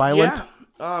 right? Violent.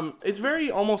 Yeah. It's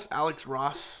very almost Alex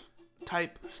Ross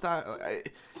type style.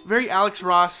 Very Alex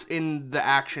Ross in the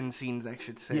action scenes, I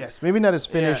should say. Yes, maybe not as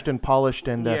finished and polished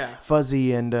and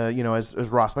fuzzy and as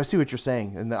Ross. But I see what you're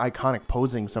saying, and the iconic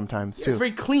posing sometimes too. It's very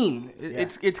clean.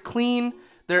 It's clean.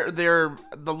 The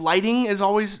lighting is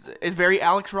always very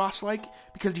Alex Ross like,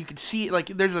 because you can see, like,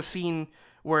 there's a scene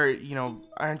where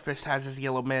Iron Fist has his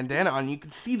yellow bandana on. You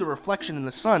can see the reflection in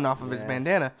the sun off of his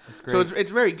bandana. So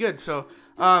it's very good. So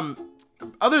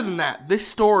other than that, this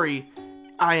story,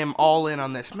 I am all in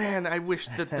on this. Man, I wish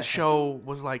that the show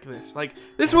was like this. Like,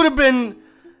 this would have been...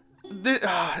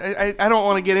 I don't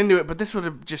want to get into it, but this would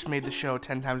have just made the show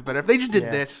 10 times better. If they just did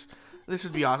this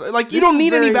would be awesome. Like, you don't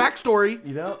need any backstory.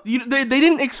 You don't. They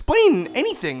didn't explain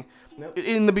anything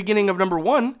in the beginning of number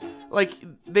 1. Like,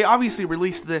 they obviously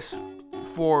released this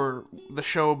for the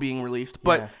show being released,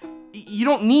 but you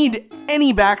don't need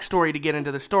any backstory to get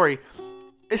into the story.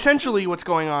 Essentially, what's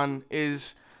going on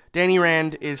is Danny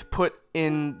Rand is put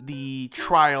in the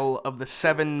trial of the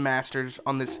 7 masters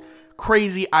on this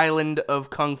crazy island of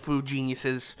kung fu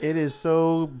geniuses. It is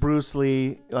so Bruce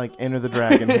Lee, like Enter the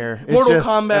Dragon here. It's Mortal just,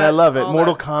 Kombat, and I love it. all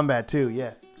Mortal that. Kombat too.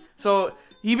 Yes. So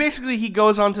he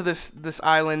goes onto this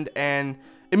island, and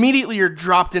immediately you're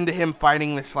dropped into him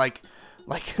fighting this like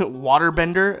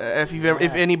waterbender.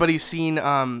 If anybody's seen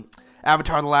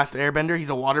Avatar: The Last Airbender,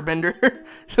 he's a waterbender.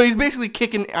 So he's basically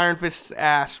kicking Iron Fist's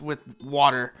ass with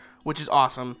water, which is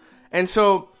awesome. And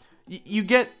so you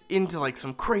get into like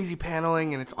some crazy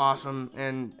paneling, and it's awesome.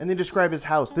 And they describe his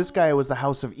house. This guy was the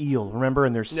House of Eel, remember?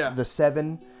 And there's the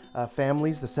 7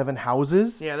 families, the 7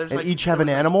 houses. Yeah, there's and like each have an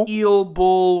animal. Eel,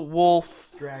 bull,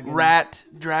 wolf, Dragon. rat,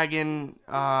 dragon.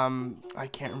 I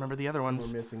can't remember the other ones.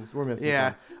 We're missing.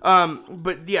 Yeah. some.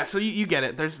 But yeah, so you get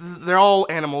it. They're all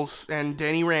animals, and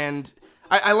Danny Rand.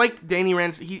 I like Danny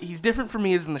Rand. He's different from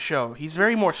he is in the show. He's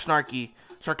very more snarky,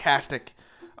 sarcastic,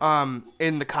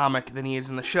 in the comic than he is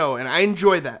in the show, and I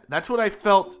enjoy that. That's what I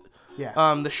felt.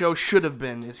 Yeah. The show should have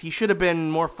been. Is he should have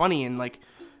been more funny and like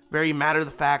very matter of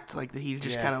the fact, like that he's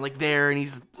just kind of like there, and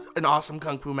he's an awesome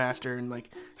kung fu master, and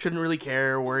like shouldn't really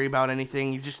care or worry about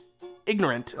anything. He's just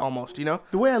ignorant almost, you know.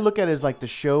 The way I look at it is like the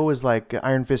show is like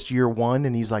Iron Fist year 1,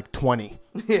 and he's like 20.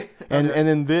 Yeah. And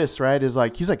then this, right, is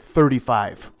like he's like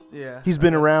 35. Yeah. He's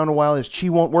been around a while. His chi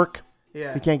won't work.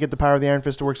 Yeah. He can't get the power of the Iron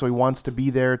Fist to work, so he wants to be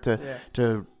there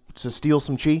to steal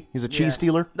some chi. He's a chi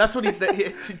stealer. That's what he's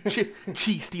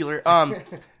chi stealer.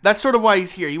 That's sort of why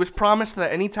he's here. He was promised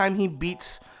that anytime he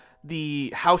beats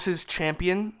the house's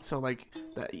champion, so like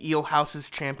the Eel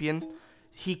house's champion,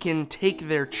 he can take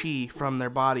their chi from their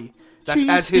body. That's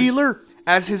Chi stealer.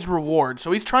 As his reward.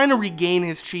 So he's trying to regain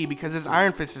his chi because his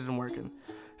Iron Fist isn't working.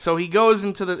 So he goes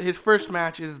into his first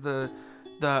match is the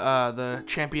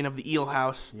champion of the Eel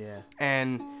house. Yeah.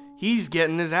 And he's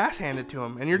getting his ass handed to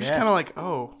him, and you're just kind of like,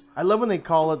 oh. I love when they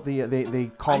call it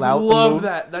they call I out. love the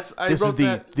that.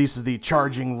 moves. This is the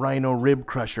charging rhino rib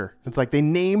crusher. It's like they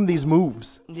name these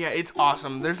moves. Yeah, it's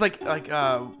awesome. There's like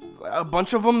a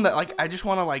bunch of them that like I just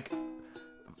want to like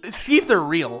see if they're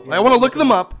real. I want to look them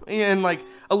up and like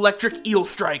electric eel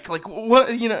strike, like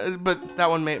what, you know. But that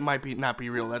one might not be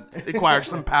real. That requires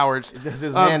some powers.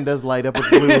 His hand does light up with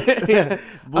blue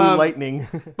blue lightning.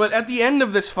 But at the end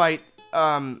of this fight,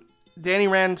 Danny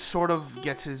Rand sort of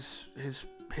gets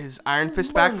his Iron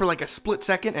Fist back for like a split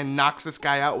second and knocks this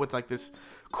guy out with like this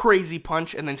crazy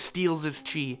punch, and then steals his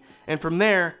chi. And from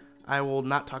there, I will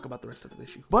not talk about the rest of the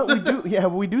issue.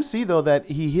 But we do see though that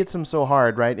he hits him so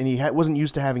hard, right? And he wasn't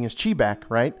used to having his chi back,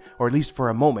 right? Or at least for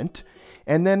a moment.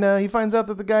 And then he finds out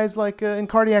that the guy's like in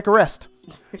cardiac arrest,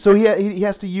 so he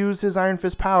has to use his Iron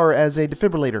Fist power as a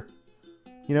defibrillator.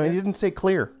 You know, and he didn't say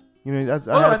clear. You know,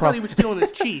 I thought he was stealing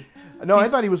his chi. No, I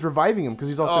thought he was reviving him because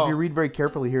he's also. If you read very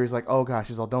carefully here, he's like, "Oh gosh,"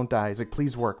 he's all, "Don't die." He's like,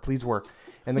 "Please work, please work."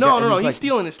 And No, he's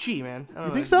stealing his chi, man.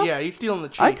 You think so? Yeah, he's stealing the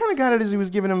chi. I kind of got it as he was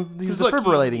giving him. He was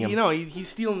defibrillating him. You know, he's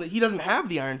stealing. He doesn't have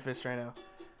the Iron Fist right now.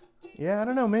 Yeah, I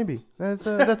don't know. Maybe that's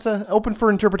open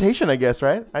for interpretation, I guess.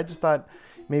 Right? I just thought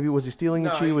maybe was he stealing the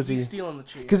chi? Was he stealing the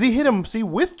chi? Because he hit him. See,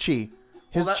 with chi,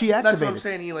 his chi activated. That's what I'm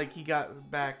saying. He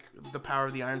got back the power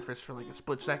of the Iron Fist for like a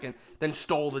split second, then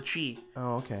stole the chi.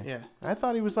 Oh, okay. Yeah. I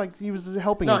thought he was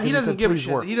helping. No, him he doesn't give a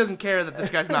shit. Work. He doesn't care that this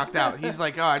guy's knocked out. He's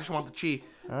like, oh, I just want the chi.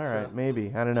 All right,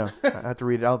 maybe. I don't know. I have to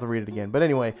read it. I'll have to read it again. But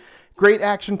anyway, great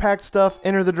action-packed stuff.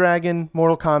 Enter the Dragon,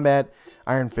 Mortal Kombat,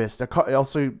 Iron Fist.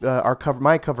 Also,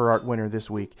 my cover art winner this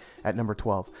week at number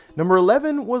 12. Number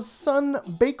 11 was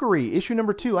Sun Bakery, issue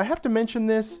number 2. I have to mention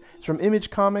this. It's from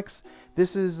Image Comics.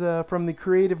 This is from the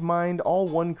Creative Mind, all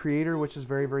one creator, which is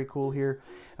very, very cool here,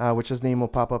 which his name will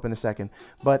pop up in a second.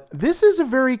 But this is a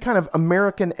very kind of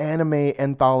American anime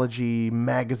anthology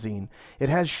magazine. It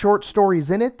has short stories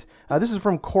in it. This is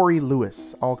from Corey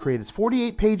Lewis, all created. It's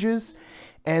 48 pages.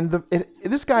 And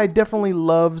this guy definitely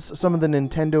loves some of the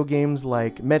Nintendo games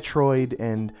like Metroid,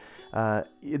 and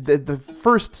the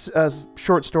first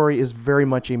short story is very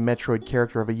much a Metroid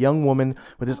character of a young woman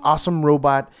with this awesome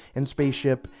robot and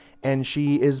spaceship, and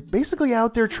she is basically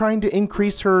out there trying to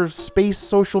increase her space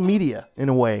social media in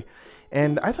a way.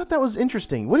 And I thought that was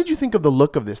interesting. What did you think of the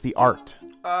look of this, the art?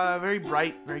 Very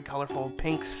bright, very colorful,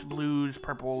 pinks, blues,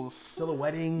 purples,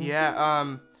 silhouetting.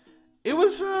 Yeah, it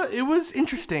was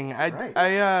interesting.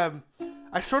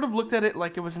 I sort of looked at it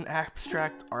like it was an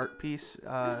abstract art piece.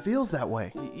 It feels that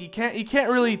way. You can't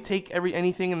really take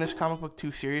anything in this comic book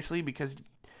too seriously because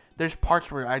there's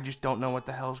parts where I just don't know what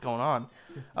the hell's going on.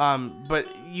 But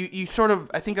you sort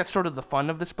of, I think that's sort of the fun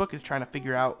of this book, is trying to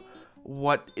figure out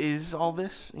what is all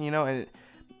this, you know, and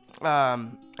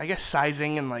I guess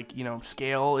sizing and like, you know,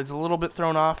 scale is a little bit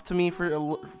thrown off to me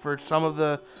for some of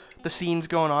the scenes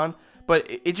going on. but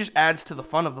it just adds to the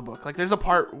fun of the book. Like there's a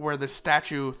part where the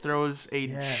statue throws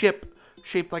a ship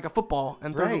shaped like a football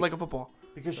and throws it like a football.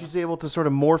 Because she's able to sort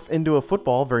of morph into a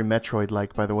football, very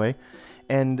Metroid-like, by the way,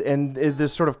 and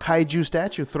this sort of kaiju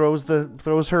statue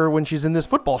throws her when she's in this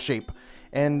football shape,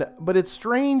 but it's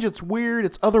strange, it's weird,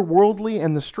 it's otherworldly,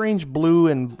 and the strange blue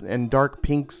and dark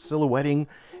pink silhouetting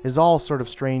is all sort of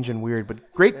strange and weird,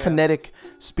 but great kinetic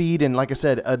speed, and like I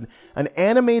said, an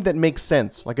anime that makes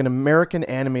sense, like an American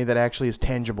anime that actually is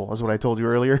tangible, is what I told you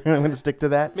earlier. I'm going to stick to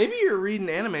that. Maybe you're reading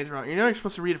animes wrong. You know you're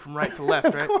supposed to read it from right to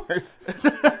left, right? Of course.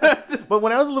 But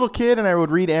when I was a little kid and I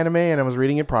would read anime and I was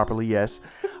reading it properly, yes,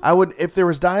 I would, if there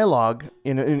was dialogue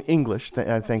in English,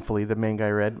 thankfully the main guy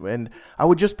read, and I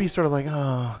would just be sort of like,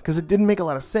 oh, because it didn't make a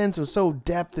lot of sense. It was so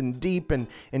depth and deep and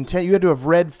intense. You had to have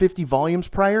read 50 volumes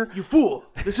prior. You fool.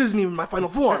 This isn't even my final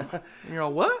form. And you're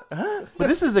all, what? But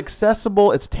this is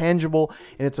accessible, it's tangible,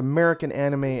 and it's American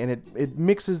anime, and it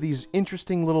mixes these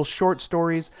interesting little short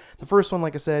stories. The first one,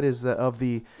 like I said, is of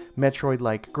the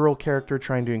Metroid-like girl character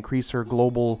trying to increase her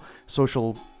global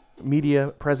social media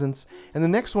presence. And the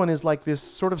next one is like this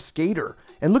sort of skater.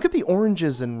 And look at the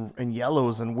oranges and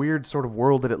yellows and weird sort of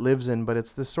world that it lives in, but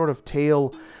it's this sort of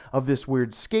tale of this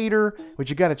weird skater, which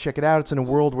you got to check it out. It's in a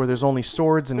world where there's only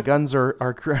swords and guns are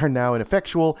now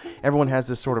ineffectual. Everyone has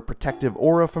this sort of protective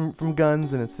aura from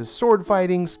guns, and it's this sword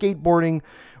fighting, skateboarding,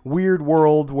 weird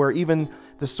world where even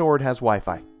the sword has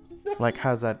Wi-Fi. Like,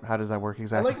 how does that work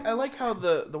exactly? I like how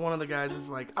the one of the guys is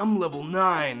like, I'm level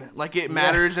 9. Like, it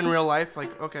matters in real life.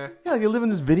 Like, okay. Yeah, you live in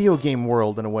this video game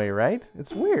world in a way, right?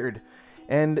 It's weird.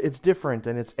 And it's different,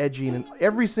 and it's edgy, and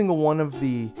every single one of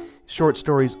the short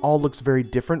stories all looks very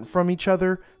different from each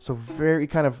other. So very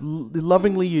kind of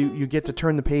lovingly, you get to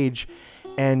turn the page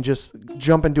and just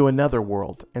jump into another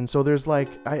world. And so there's like,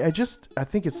 I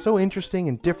think it's so interesting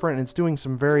and different, and it's doing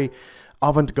some very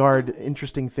avant-garde,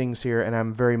 interesting things here, and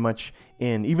I'm very much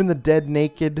in. Even the Dead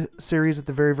Naked series at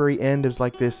the very, very end is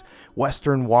like this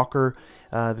Western walker.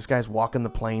 This guy's walking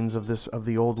the plains of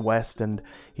the Old West, and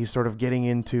he's sort of getting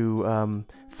into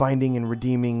finding and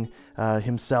redeeming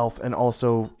himself, and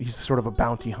also he's sort of a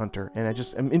bounty hunter. And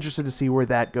I'm interested to see where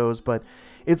that goes, but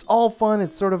it's all fun.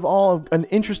 It's sort of all an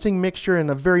interesting mixture,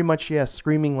 and a very much,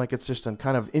 screaming like it's just a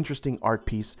kind of interesting art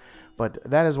piece. But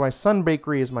that is why Sun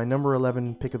Bakery is my number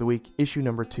 11 pick of the week, issue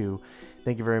number 2.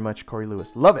 Thank you very much, Corey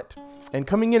Lewis. Love it. And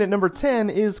coming in at number 10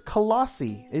 is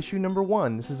Colossi, issue number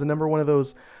 1. This is the number one of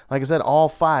those, like I said, all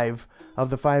 5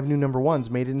 of the 5 new number 1s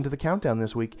made it into the countdown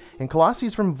this week. And Colossi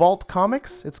is from Vault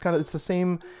Comics. It's the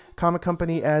same comic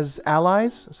company as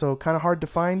Allies, so kind of hard to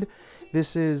find.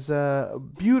 This is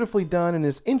beautifully done in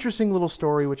this interesting little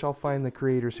story, which I'll find the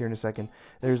creators here in a second.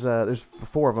 There's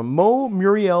 4 of them: Mo,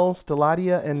 Muriel,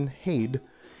 Stelladia, and Hade.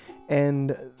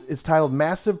 And it's titled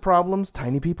Massive Problems,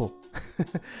 Tiny People.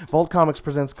 Vault Comics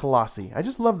presents Colossi. I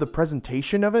just love the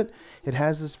presentation of it. It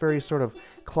has this very sort of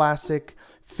classic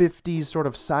 50s sort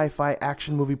of sci-fi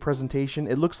action movie presentation.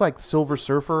 It looks like Silver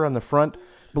Surfer on the front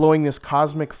blowing this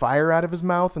cosmic fire out of his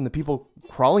mouth, and the people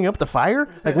crawling up the fire.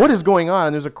 Like, what is going on?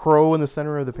 And there's a crow in the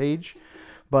center of the page.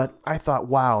 But I thought,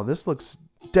 wow, this looks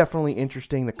definitely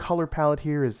interesting. The color palette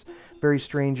here is very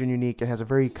strange and unique. It has a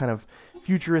very kind of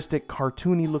futuristic,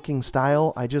 cartoony looking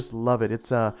style. I just love it.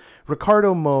 It's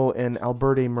Ricardo Mo and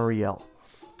Alberto Muriel.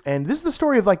 And this is the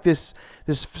story of like this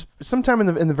sometime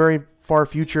in the very far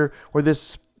future, where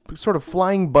this sort of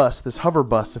flying bus, this hover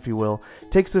bus, if you will,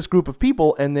 takes this group of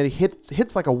people, and then it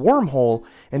hits like a wormhole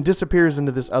and disappears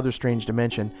into this other strange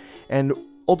dimension. And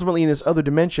ultimately in this other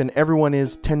dimension, everyone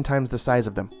is 10 times the size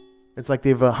of them. It's like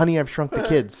they've Honey, I've Shrunk the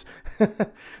Kids.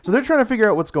 So they're trying to figure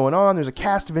out what's going on. There's a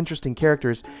cast of interesting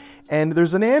characters, and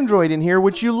there's an android in here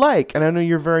which you like. And I know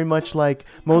you're very much like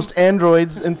most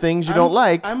androids and things you don't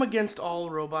like. I'm against all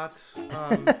robots.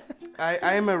 I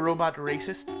am a robot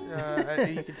racist,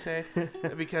 you could say,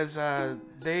 because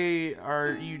they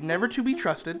are never to be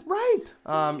trusted.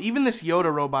 Right. Even this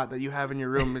Yoda robot that you have in your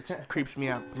room, it creeps me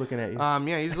out. Looking at you.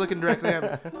 Yeah, he's looking directly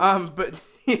at me. But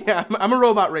yeah, I'm a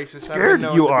robot racist. Scared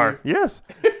you are. Yes.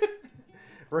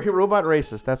 Robot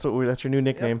racist. That's your new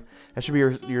nickname. Yep. That should be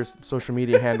your social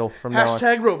media handle from now on.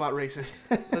 Hashtag robot racist.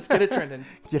 Let's get it trending.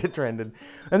 Get it trending.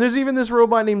 And there's even this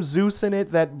robot named Zeus in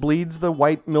it that bleeds the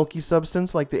white milky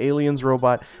substance like the Aliens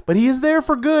robot. But he is there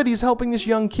for good. He's helping this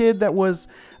young kid that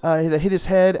hit his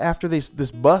head after this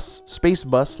space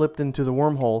bus slipped into the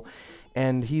wormhole.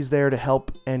 And he's there to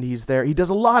help, and he's there. He does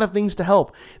a lot of things to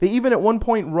help. They even at one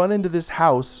point run into this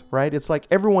house, right? It's like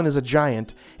everyone is a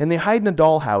giant, and they hide in a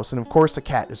dollhouse, and of course a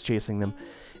cat is chasing them.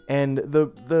 And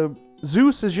the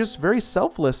Zeus is just very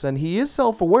selfless, and he is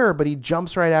self-aware, but he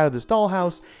jumps right out of this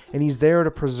dollhouse, and he's there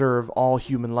to preserve all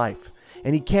human life.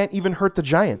 and he can't even hurt the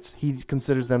giants. He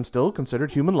considers them still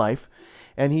considered human life,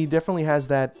 and he definitely has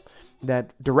that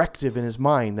directive in his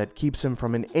mind that keeps him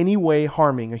from in any way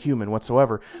harming a human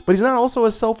whatsoever. But he's not also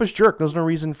a selfish jerk. There's no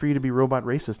reason for you to be robot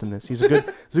racist in this. He's a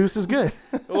good Zeus is good.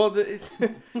 Well,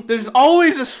 there's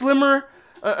always a sliver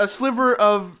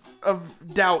of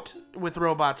doubt with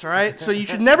robots, all right? So you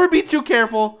should never be too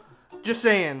careful. Just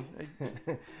saying.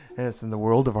 It's in the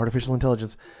world of artificial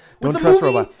intelligence. With Don't the trust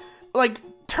movie, robots. like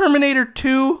Terminator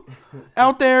 2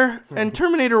 out there and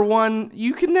Terminator 1,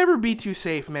 you can never be too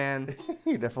safe, man.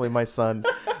 You're definitely my son.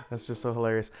 That's just so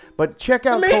hilarious. But check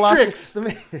out Matrix!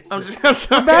 I'm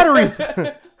sorry. batteries.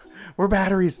 We're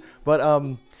batteries. But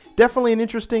definitely an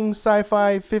interesting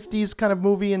sci-fi 50s kind of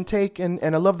movie and take, and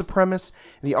I love the premise.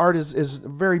 The art is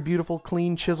very beautiful,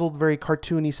 clean, chiseled, very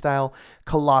cartoony style.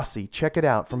 Colossi. Check it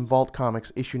out from Vault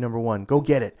Comics, issue number 1. Go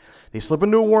get it. They slip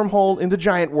into a wormhole into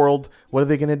Giant World. What are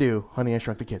they going to do? Honey, I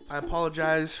Shrunk the Kids. I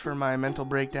apologize for my mental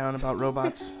breakdown about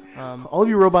robots. All of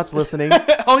you robots listening.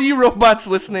 All you robots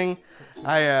listening,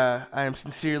 I am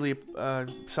sincerely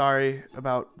sorry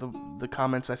about the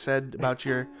comments I said about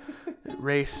your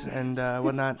race and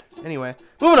whatnot. Anyway,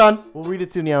 moving on. We'll read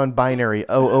it to you now in binary.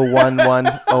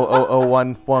 0011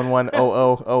 0001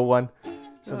 110001.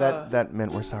 So that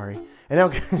meant we're sorry. And now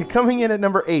coming in at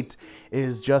number 8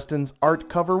 is Justin's art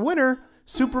cover winner,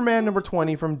 Superman number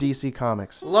 20 from DC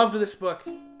Comics. Loved this book.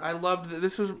 I loved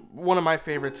this. Was one of my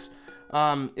favorites.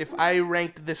 If I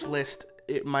ranked this list,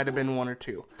 it might have been 1 or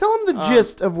 2. Tell him the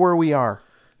gist of where we are.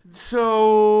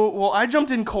 So, well, I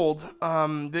jumped in cold.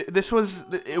 It was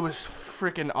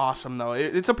freaking awesome, though.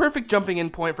 It's a perfect jumping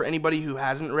in point for anybody who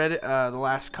hasn't read it. The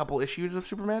last couple issues of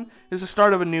Superman. It's the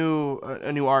start of a new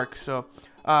arc. So,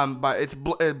 but it's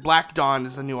Black Dawn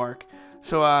is the new arc.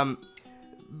 So,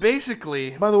 basically.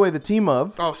 By the way, the team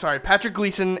of. Oh, sorry. Patrick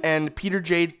Gleason and Peter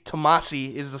J.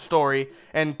 Tomasi is the story,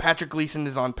 and Patrick Gleason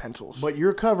is on pencils. But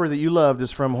your cover that you loved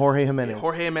is from Jorge Jimenez.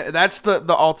 Jorge Jimenez. That's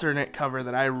the alternate cover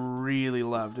that I really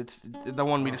loved. It's the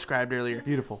one we described earlier.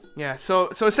 Beautiful. Yeah. So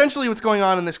essentially, what's going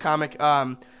on in this comic?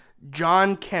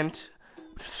 John Kent,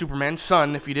 Superman's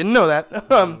son, if you didn't know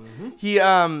that, he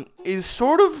is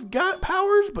sort of got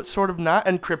powers, but sort of not.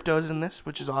 And Krypto's in this,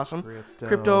 which is awesome.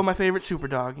 Krypto, my favorite super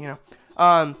dog. You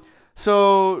know.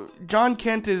 So John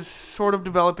Kent is sort of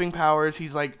developing powers.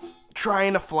 He's like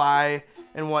trying to fly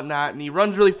and whatnot, and he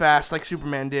runs really fast like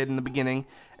Superman did in the beginning.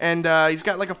 And he's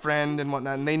got like a friend and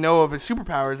whatnot, and they know of his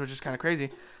superpowers, which is kind of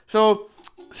crazy. So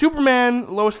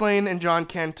Superman, Lois Lane, and John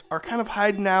Kent are kind of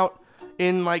hiding out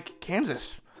in like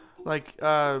Kansas. Like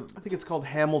I think it's called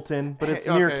Hamilton, but it's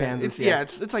near Kansas.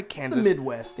 It's like Kansas. It's the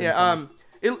Midwest. Yeah.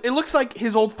 It looks like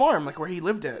his old farm, like where he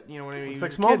lived at. You know, when he was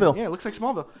like a kid. Smallville. Yeah, it looks like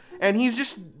Smallville. And he's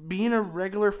just being a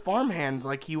regular farmhand,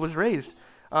 like he was raised.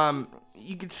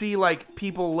 You could see like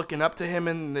people looking up to him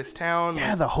in this town.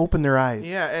 Yeah, the hope in their eyes.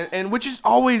 Yeah, and which is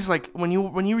always like when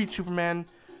you read Superman,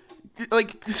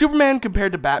 like Superman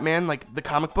compared to Batman, like the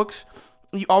comic books,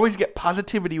 you always get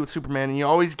positivity with Superman, and you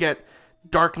always get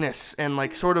darkness and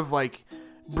like sort of like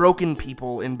broken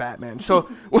people in Batman. So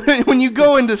when you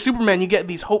go into Superman, you get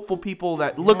these hopeful people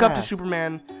that look up to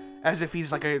Superman as if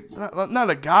he's like not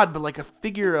a god, but like a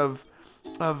figure of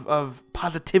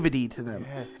positivity to them.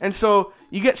 Yes. And so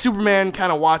you get Superman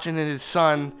kind of watching his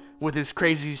son with his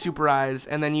crazy super eyes,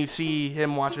 and then you see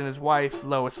him watching his wife,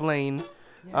 Lois Lane,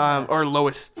 or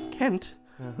Lois Kent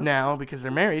now because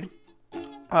they're married,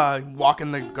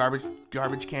 walking the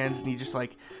garbage cans, and he just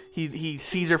like he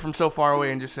sees her from so far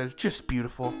away and just says, "Just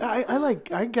beautiful."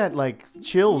 I got like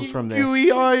chills from this. Gooey,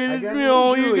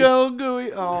 you go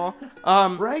gooey. Oh,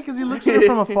 Right, because he looks at her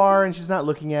from afar and she's not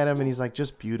looking at him, and he's like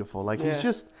just beautiful. Like he's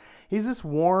this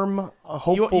warm,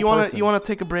 hopeful person. You want to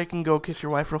take a break and go kiss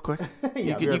your wife real quick?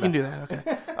 Yeah, you can do that.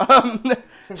 Okay.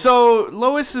 So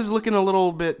Lois is looking a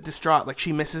little bit distraught, like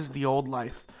she misses the old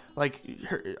life. Like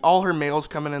all her mail's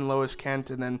coming in, Lois Kent,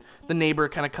 and then the neighbor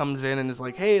kind of comes in and is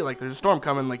like, "Hey, like there's a storm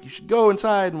coming, like you should go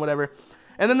inside and whatever."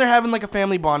 And then they're having like a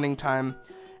family bonding time,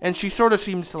 and she sort of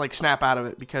seems to like snap out of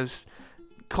it because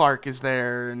Clark is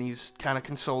there and he's kind of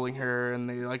consoling her, and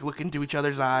they like look into each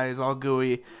other's eyes, all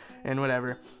gooey and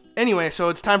whatever. Anyway, so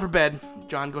it's time for bed.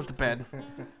 John goes to bed,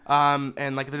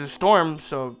 and like there's a storm,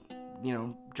 so you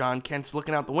know John Kent's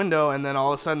looking out the window, and then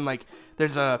all of a sudden like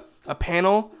there's a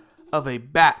panel of a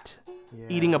bat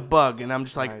eating a bug, and I'm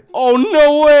just like, oh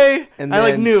no way! And I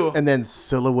like knew. And then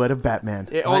silhouette of Batman,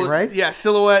 right? Yeah,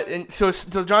 silhouette. And so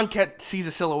John Kent sees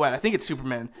a silhouette. I think it's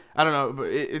Superman. I don't know, but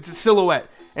it's a silhouette,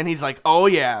 and he's like, oh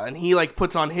yeah, and he like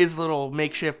puts on his little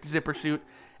makeshift zipper suit,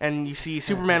 and you see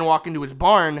Superman walk into his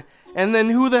barn, and then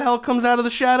who the hell comes out of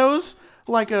the shadows?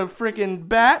 like a freaking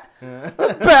bat.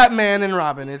 Batman and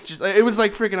Robin. It was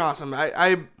like freaking awesome.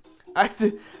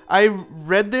 I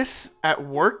read this at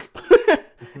work,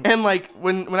 and like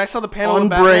when I saw the panel on of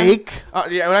Batman, break.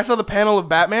 when I saw the panel of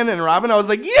Batman and Robin, I was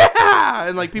like, yeah,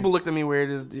 and like people looked at me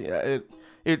weird.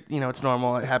 It's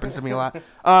normal. It happens to me a lot.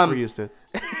 We're used to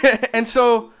it. And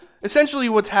so essentially,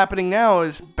 what's happening now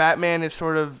is Batman is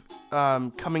sort of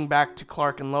coming back to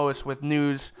Clark and Lois with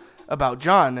news about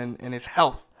John and his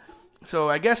health. So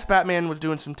I guess Batman was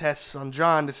doing some tests on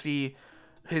John to see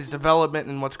his development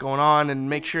and what's going on and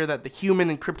make sure that the human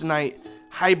and kryptonite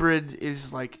hybrid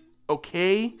is like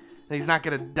okay, and he's not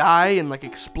gonna die and like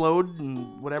explode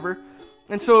and whatever.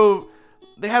 And so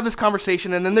they have this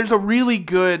conversation, and then there's a really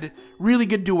good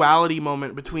duality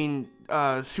moment between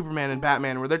Superman and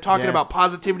Batman where they're talking about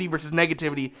positivity versus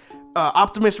negativity,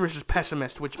 optimist versus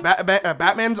pessimist, which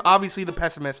Batman's obviously the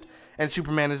pessimist and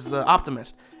Superman is the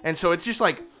optimist. And so it's just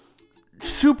like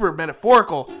super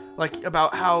metaphorical, like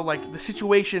about how like the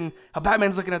situation, how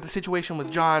Batman's looking at the situation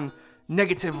with John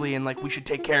negatively, and like we should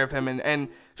take care of him, and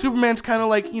Superman's kind of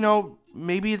like,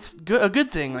 maybe it's a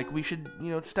good thing, like we should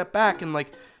step back and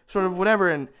like sort of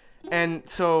whatever, and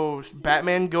so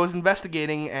Batman goes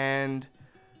investigating and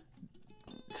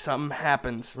something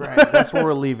happens. Right, that's where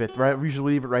we'll leave it. Right, we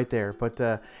usually leave it right there. But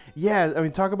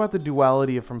talk about the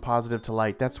duality of from positive to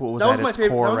light. That's what was at its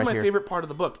core. That was my favorite part of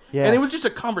the book. Yeah. And it was just a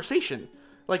conversation.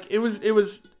 Like it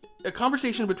was a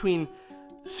conversation between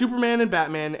Superman and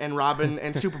Batman and Robin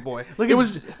and Superboy.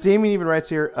 Damien even writes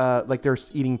here, like they're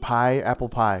eating pie, apple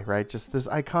pie, right? Just this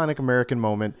iconic American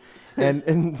moment.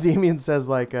 And Damien says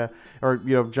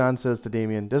John says to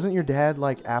Damien, "Doesn't your dad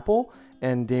like apple?"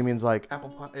 And Damien's like, apple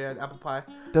pie.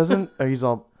 He's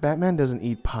all, Batman doesn't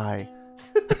eat pie.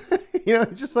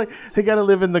 It's just like they got to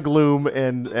live in the gloom,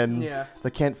 and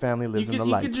the Kent family lives in the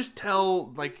light. You could just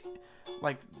tell like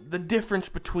the difference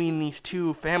between these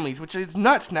two families, which is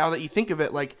nuts now that you think of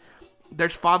it. Like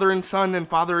there's father and son,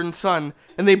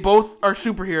 and they both are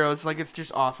superheroes. Like it's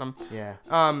just awesome. Yeah.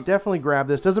 Definitely grab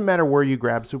this. Doesn't matter where you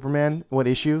grab Superman, what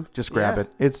issue, just grab it.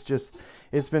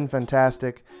 It's been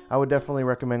fantastic. I would definitely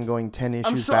recommend going 10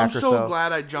 issues back or so. I'm so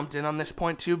glad I jumped in on this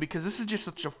point too, because this is just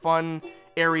such a fun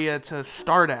area to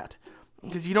start at,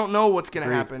 because you don't know what's going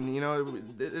to happen.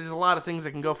 There's a lot of things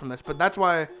that can go from this, but that's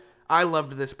why I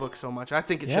loved this book so much. I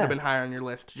think it should have been higher on your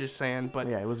list, just saying. But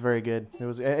yeah, it was very good. It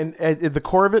was, and at the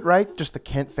core of it, right? Just the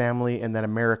Kent family and that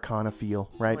Americana feel,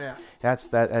 right? Oh, yeah. That's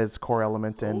its core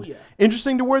element. And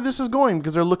interesting to where this is going,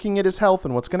 because they're looking at his health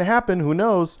and what's going to happen. Who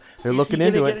knows? They're looking into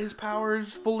it. Is he going to get his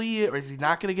powers fully, or is he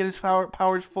not going to get his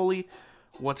powers fully?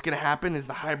 What's going to happen? Is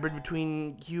the hybrid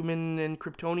between human and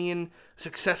Kryptonian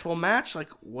successful match? Like,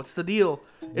 what's the deal?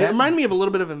 It reminded me of a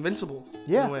little bit of Invincible.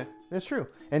 Yeah, in a way. That's true.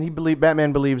 And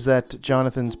Batman believes that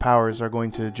Jonathan's powers are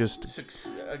going to just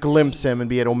glimpse him and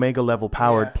be at Omega level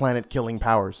powered, planet killing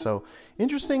powers. So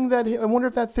interesting that I wonder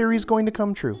if that theory is going to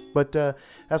come true. But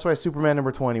that's why Superman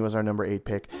number 20 was our number 8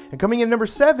 pick. And coming in number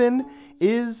 7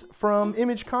 is from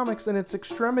Image Comics, and it's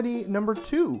Extremity number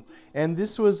 2. And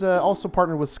this was also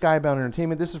partnered with Skybound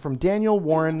Entertainment. This is from Daniel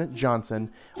Warren Johnson,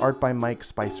 art by Mike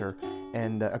Spicer,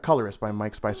 and a colorist by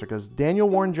Mike Spicer, because Daniel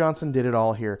Warren Johnson did it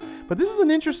all here. But this is an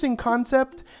interesting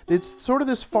concept. It's sort of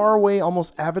this faraway,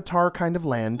 almost Avatar kind of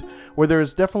land, where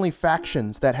there's definitely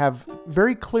factions that have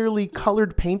very clearly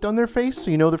colored paint on their face,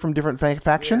 so you know they're from different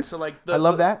factions. Yeah, so like I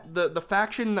love that. The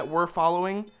faction that we're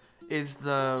following is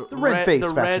the red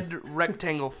face faction. Red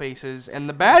rectangle faces, and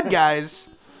the bad guys,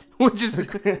 which is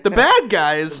the bad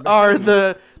guys, are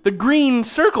the green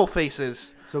circle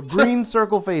faces. So green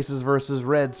circle faces versus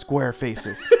red square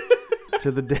faces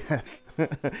to the death.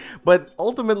 But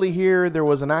ultimately here, there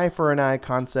was an eye for an eye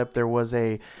concept. There was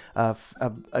a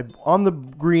on the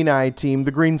green eye team,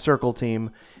 the green circle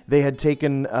team, they had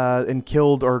taken and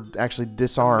killed, or actually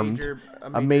disarmed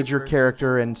a major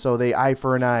character, and so they eye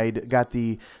for an eye got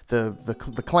the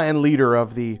clan leader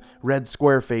of the red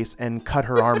square face and cut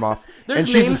her arm off.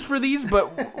 There's names for these,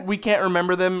 but we can't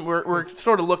remember them. We're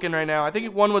sort of looking right now. I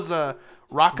think one was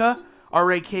Raka,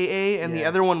 Raka, and the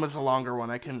other one was a longer one.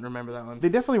 I couldn't remember that one. They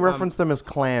definitely reference them as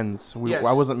clans. Yes.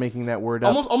 I wasn't making that word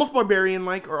up. Almost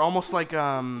barbarian-like, or almost like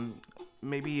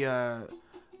maybe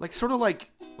like sort of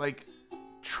like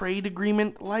trade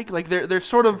agreement like they're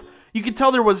sort of, you could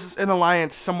tell there was an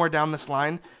alliance somewhere down this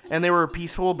line, and they were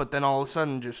peaceful, but then all of a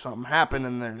sudden just something happened,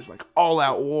 and there's like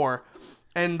all-out war.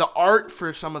 And the art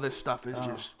for some of this stuff is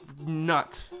just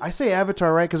nuts. I say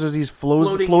Avatar, right? Because there's these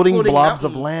floating blobs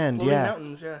of mountains. land. Floating Yeah.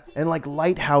 mountains, yeah. And like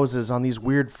lighthouses on these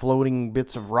weird floating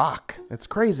bits of rock. It's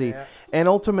crazy. Yeah. And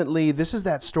ultimately, this is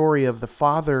that story of the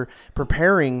father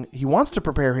he wants to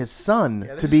prepare his son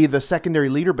to be the secondary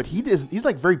leader, but he's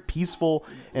like very peaceful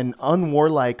and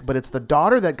unwarlike, but it's the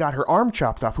daughter that got her arm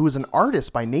chopped off, who is an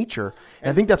artist by nature.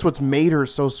 And I think that's what's made her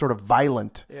so sort of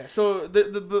violent. Yeah. So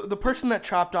the person that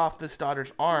chopped off this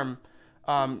daughter's arm,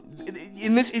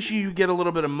 in this issue you get a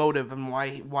little bit of motive and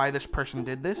why this person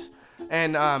did this.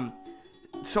 And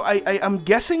so I'm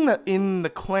guessing that in the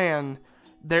clan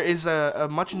there is a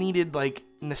much needed like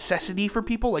necessity for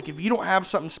people. Like if you don't have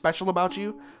something special about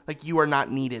you, like you are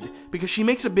not needed, because she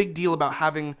makes a big deal about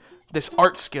having this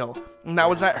art skill, and that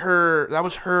was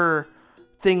her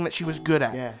thing that she was good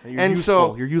at. Yeah,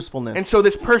 your usefulness. And so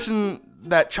this person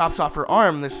that chops off her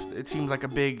arm, it seems like a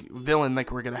big villain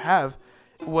like we're gonna have,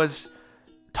 was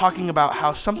talking about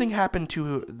how something happened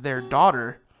to their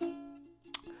daughter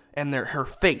and her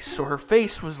face. So her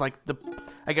face was like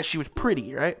I guess she was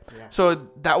pretty, right? Yeah. So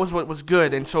that was what was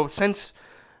good. And so since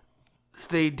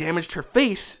they damaged her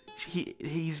face,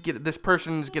 this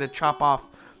person's gonna chop off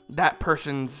that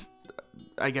person's,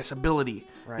 I guess, ability.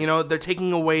 Right. You know, they're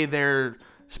taking away their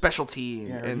specialty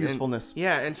and usefulness.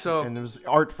 And so and it was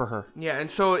art for her. Yeah, and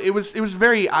so it was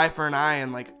very eye for an eye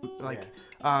and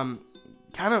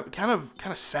kind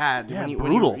of sad. Yeah,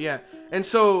 brutal. And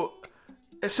so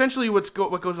essentially what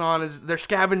goes on is they're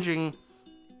scavenging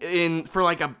for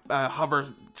like a hover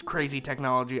crazy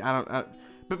technology.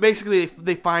 But basically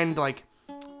they find like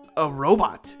a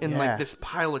robot in like this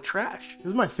pile of trash. This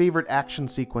is my favorite action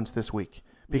sequence this week.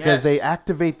 Because they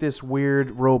activate this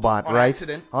weird robot,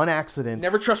 right? On accident.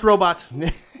 Never trust robots.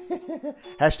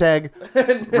 Hashtag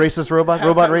racist robot.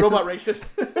 Robot racist. Robot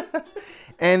racist.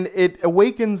 And it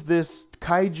awakens this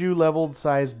kaiju-leveled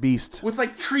sized beast. With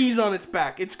like trees on its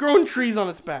back. It's growing trees on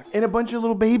its back. And a bunch of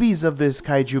little babies of this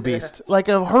kaiju beast. Like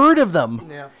a herd of them.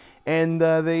 Yeah. And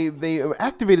they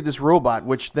activated this robot,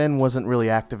 which then wasn't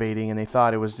really activating, and they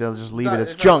thought they'll just leave it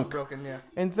as junk. Broken, yeah.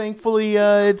 And thankfully,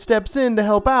 it steps in to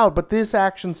help out. But this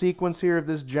action sequence here of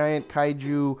this giant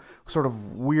kaiju, sort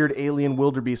of weird alien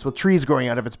wildebeest with trees growing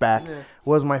out of its back,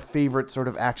 was my favorite sort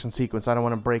of action sequence. I don't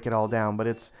want to break it all down, but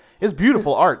it's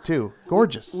beautiful art too,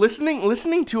 gorgeous.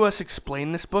 Listening to us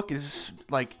explain this book is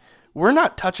like we're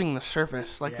not touching the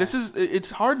surface. Like it's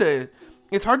hard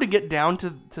to get down to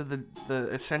the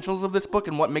essentials of this book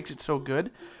and what makes it so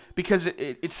good, because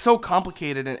it's so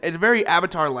complicated and it's very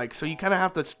Avatar-like. So you kind of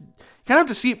have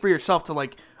to see it for yourself to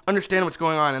like understand what's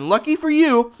going on. And lucky for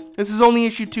you, this is only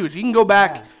issue 2, so you can go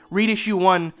back, read issue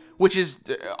 1, which is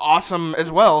awesome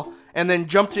as well, and then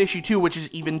jump to issue 2, which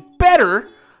is even better.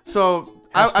 So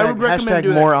I would recommend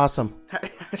doing more that. awesome.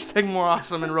 Hashtag more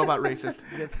awesome and robot racist.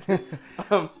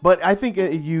 But I think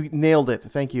you nailed it.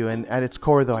 Thank you. And at its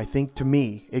core, though, I think to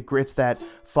me, it's that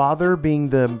father being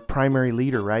the primary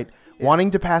leader, right? Yeah.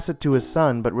 Wanting to pass it to his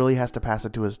son, but really has to pass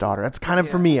it to his daughter. That's kind of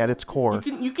for me at its core.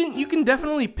 You can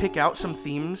definitely pick out some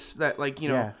themes that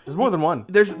there's more than one.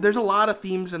 There's a lot of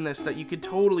themes in this that you could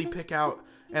totally pick out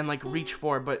and like reach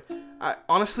for. But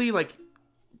honestly, like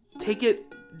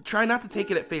try not to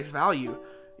take it at face value.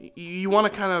 You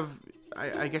want to kind of,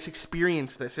 I guess,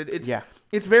 experience this.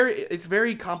 It's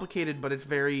very complicated, but it's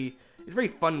very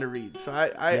fun to read. So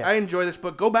I enjoy this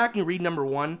book. Go back and read number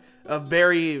 1, a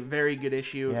very, very good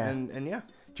issue. Yeah. And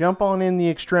jump on in the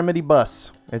Extremity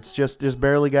bus. It's just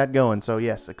barely got going. So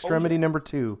yes, Extremity number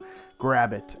 2.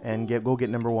 Grab it and go get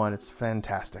number 1. It's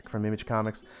fantastic from Image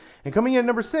Comics. And coming in at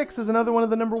number 6 is another one of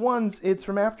the number 1s. It's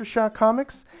from Aftershock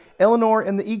Comics, Eleanor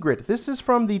and the Egret. This is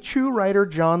from the Chew writer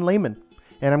John Layman.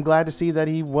 And I'm glad to see that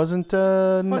he wasn't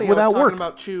without work. I was talking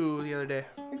about Chew the other day.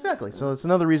 Exactly. So it's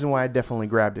another reason why I definitely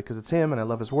grabbed it, because it's him and I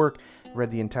love his work.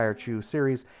 Read the entire Chew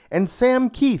series. And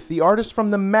Sam Keith, the artist from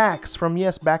the Max, from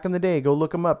back in the day. Go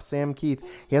look him up, Sam Keith.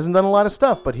 He hasn't done a lot of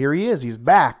stuff, but here he is. He's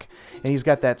back. And he's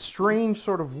got that strange,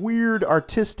 sort of weird,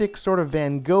 artistic, sort of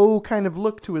Van Gogh kind of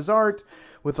look to his art,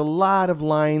 with a lot of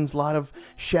lines, a lot of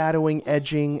shadowing,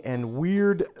 edging, and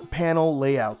weird panel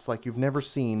layouts like you've never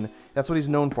seen. That's what he's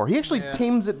known for. He actually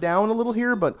tames it down a little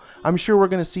here, but I'm sure we're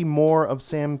going to see more of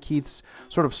Sam Keith's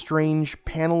sort of strange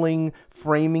paneling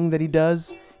framing that he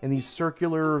does in these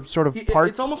circular sort of parts.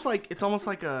 It's almost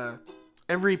like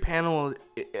every panel,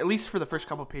 at least for the first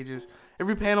couple pages,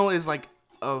 every panel is like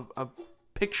a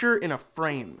picture in a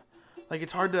frame. Like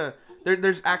it's hard to...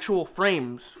 There's actual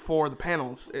frames for the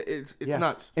panels. It's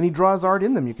nuts. And he draws art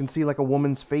in them. You can see like a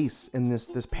woman's face in this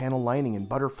panel lining and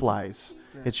butterflies.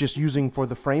 It's just using for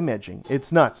the frame edging.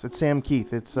 It's nuts. It's Sam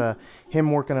Keith. It's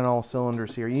him working on all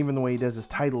cylinders here. Even the way he does his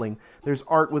titling. There's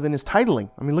art within his titling.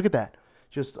 I mean, look at that.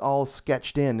 Just all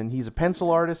sketched in. And he's a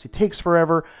pencil artist. He takes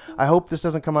forever. I hope this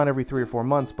doesn't come out every 3 or 4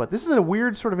 months. But this is a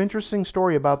weird sort of interesting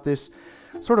story about this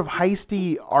sort of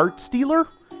heisty art stealer.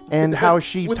 And how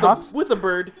she talks with a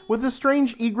bird, with a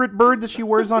strange egret bird that she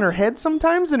wears on her head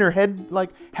sometimes, in her head like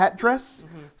hat dress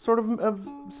sort of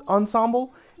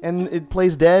ensemble, and it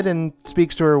plays dead and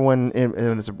speaks to her when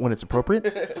it's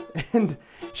appropriate. And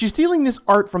she's stealing this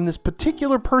art from this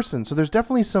particular person, so there's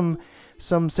definitely some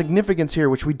significance here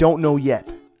which we don't know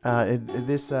yet.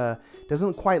 This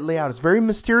doesn't quite lay out. It's very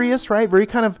mysterious, right? Very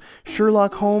kind of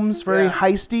Sherlock Holmes, very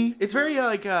heisty. It's very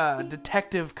like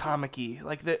detective comic-y.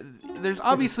 Like there's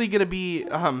obviously gonna be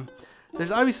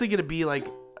like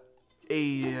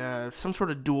a some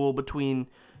sort of duel between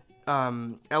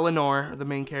Eleanor, the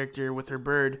main character, with her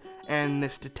bird, and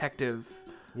this detective.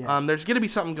 Yeah. There's gonna be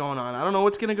something going on. I don't know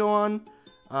what's gonna go on,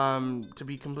 to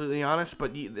be completely honest.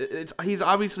 But he's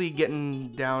obviously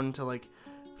getting down to like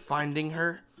finding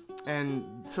her.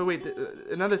 And so wait,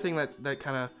 another thing that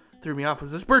kind of threw me off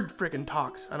was this bird freaking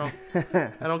talks. I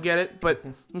don't get it, but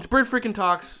this bird freaking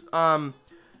talks.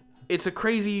 It's a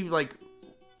crazy like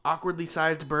awkwardly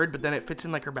sized bird, but then it fits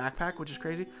in like her backpack, which is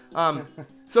crazy.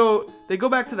 So they go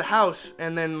back to the house,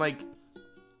 and then like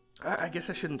I guess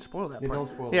I shouldn't spoil that part. Don't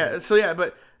spoil yeah. that. So yeah,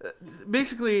 but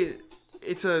basically.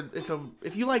 It's a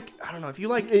if you like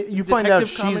you find out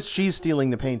comics, she's stealing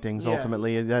the paintings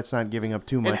ultimately. That's not giving up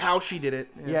too much. And how she did it.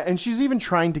 Yeah, and she's even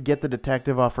trying to get the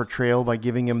detective off her trail by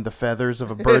giving him the feathers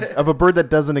of a bird that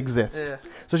doesn't exist. Yeah.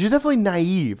 So she's definitely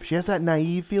naive. She has that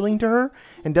naive feeling to her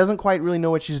and doesn't quite really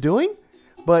know what she's doing.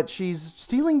 But she's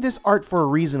stealing this art for a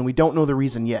reason. We don't know the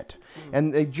reason yet.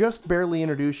 And they just barely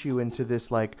introduce you into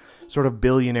this like sort of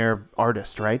billionaire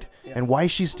artist, right? Yeah. And why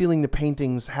she's stealing the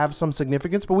paintings have some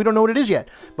significance, but we don't know what it is yet.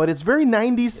 But it's very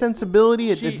 90s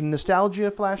sensibility. It's a nostalgia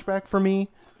flashback for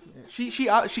me. She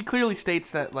clearly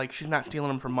states that like she's not stealing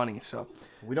them for money, so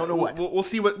we don't know what. We'll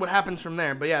see what happens from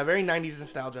there. But yeah, very 90s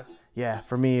nostalgia. Yeah,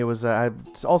 for me it was. I'm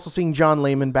also seeing John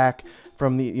Layman back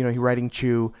from the he writing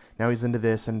Chew. Now he's into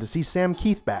this, and to see Sam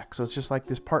Keith back, so it's just like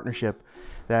this partnership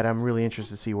that I'm really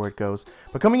interested to see where it goes.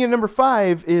 But coming in number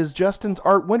 5 is Justin's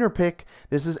art winner pick.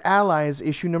 This is Allies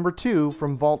issue number 2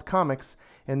 from Vault Comics,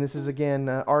 and this is again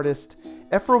artist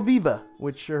Efroviva,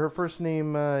 which her first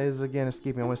name is again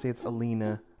escaping. I want to say it's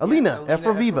Alina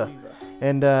Efroviva.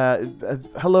 And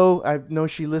hello, I know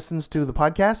she listens to the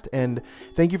podcast, and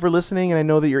thank you for listening. And I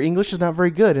know that your English is not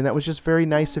very good, and that was just very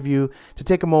nice of you to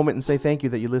take a moment and say thank you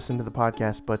that you listened to the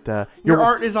podcast. But your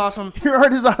art is awesome. Your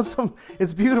art is awesome.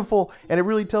 It's beautiful, and it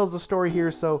really tells the story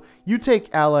here. So you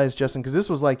take Allies, Justin, because this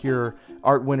was like your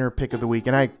art winner pick of the week,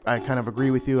 and I kind of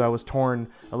agree with you. I was torn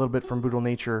a little bit from Brutal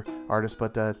Nature artist,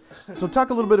 but so talk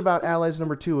a little bit about Allies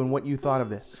number 2 and what you thought of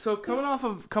this. So coming off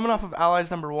of Allies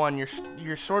number 1,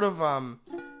 you're sort of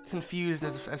confused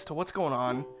as to what's going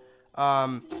on,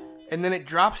 and then it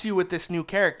drops you with this new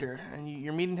character, and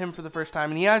you're meeting him for the first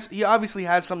time, and he obviously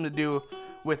has something to do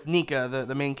with Nika,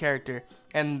 the main character,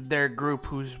 and their group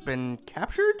who's been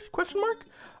captured? ?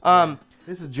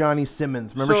 This is Johnny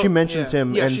Simmons. Remember, she mentions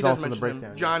him, and she also in the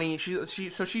breakdown. Johnny, she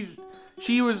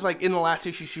was like in the last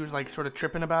issue, she was like sort of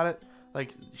tripping about it,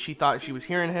 like she thought she was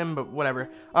hearing him, but whatever.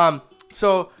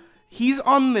 So he's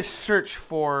on this search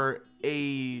for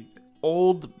a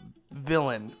old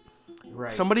villain,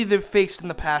 right? Somebody they've faced in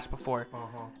the past before,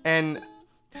 and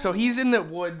so he's in the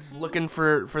woods looking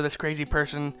for this crazy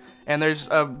person, and there's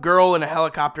a girl in a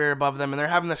helicopter above them, and they're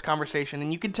having this conversation,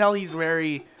 and you can tell he's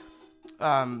very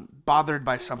bothered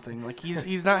by something. Like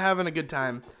he's not having a good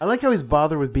time. I like how he's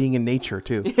bothered with being in nature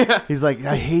too. Yeah. He's like,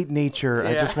 I hate nature.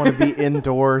 I just want to be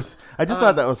indoors. I just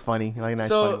thought that was funny. Like a nice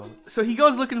funny moment. So he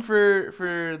goes looking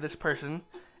for this person,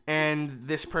 and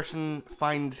this person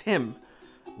finds him.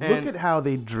 Look at how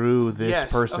they drew this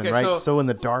person, okay, right? So in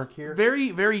the dark here.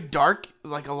 Very, very dark.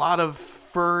 Like a lot of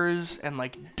furs and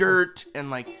like dirt and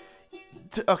like.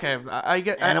 Okay, I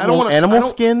get. I don't want to. Animal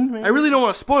skin. Maybe? I really don't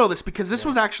want to spoil this because this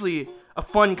was actually a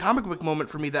fun comic book moment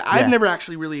for me that I've never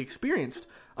actually really experienced.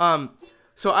 So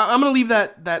I'm gonna leave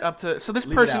that up to. So this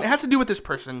person, it has to do with this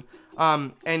person,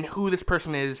 and who this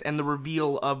person is, and the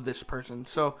reveal of this person.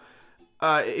 So,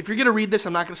 if you're gonna read this,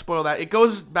 I'm not gonna spoil that. It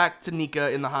goes back to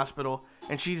Nika in the hospital,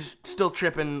 and she's still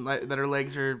tripping that her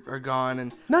legs are gone,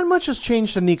 and not much has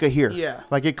changed to Nika here. Yeah,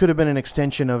 like it could have been an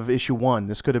extension of issue 1.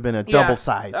 This could have been a double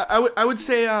sized. I would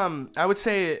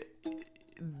say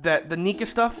that the Nika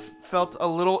stuff felt a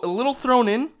little thrown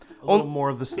in. A little more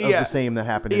of the same that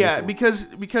happened. Yeah, because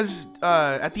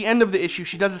at the end of the issue,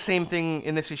 she does the same thing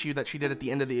in this issue that she did at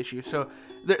the end of the issue. So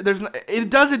it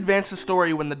does advance the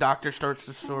story when the Doctor starts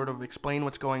to sort of explain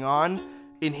what's going on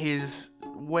in his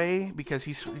way, because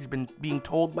he's been being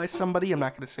told by somebody. I'm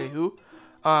not going to say who.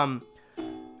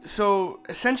 So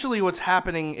essentially what's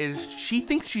happening is she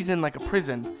thinks she's in like a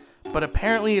prison, but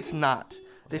apparently it's not.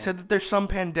 They said that there's some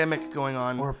pandemic going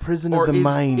on. Or a prison of the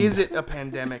mind. Is it a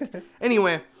pandemic?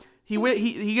 Anyway, he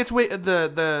gets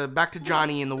back to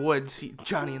Johnny in the woods.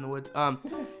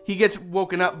 He gets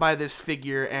woken up by this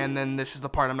figure, and then this is the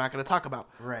part I'm not going to talk about.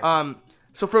 Right.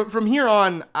 So from here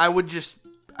on, I would just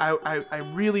I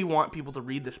really want people to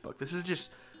read this book. This is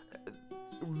just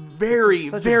very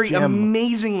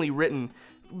amazingly written,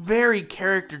 very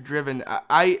character driven.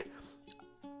 I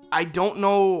don't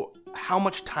know how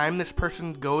much time this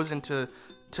person goes into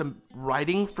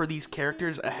writing for these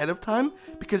characters ahead of time,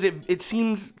 because it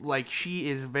seems like she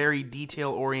is very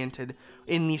detail oriented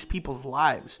in these people's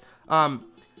lives.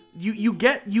 You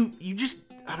just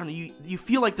I don't know, you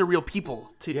feel like they're real people.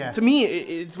 To me,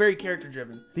 it's very character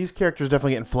driven. These characters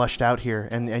definitely getting fleshed out here,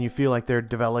 and you feel like they're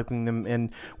developing them,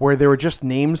 and where there were just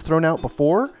names thrown out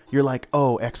before, you're like,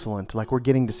 oh, excellent. Like, we're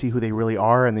getting to see who they really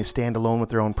are, and they stand alone with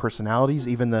their own personalities.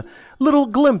 Even the little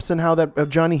glimpse in how that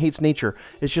Johnny hates nature.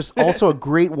 It's just also a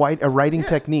great writing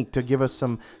technique to give us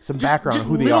some background on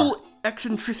who they are. Little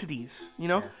eccentricities,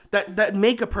 that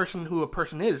make a person who a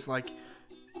person is. Like,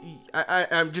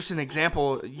 I'm just an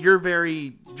example. You're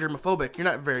very germophobic. You're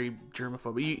not very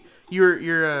germophobic.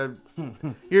 You're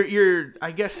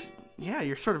I guess, yeah,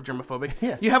 you're sort of germophobic.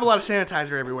 Yeah. You have a lot of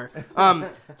sanitizer everywhere.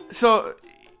 So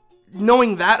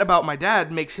knowing that about my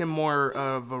dad makes him more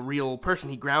of a real person.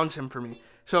 He grounds him for me.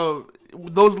 So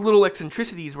those little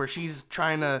eccentricities where she's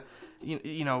trying to,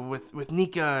 with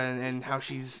Nika and how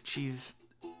she's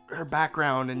her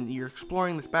background, and you're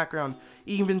exploring this background,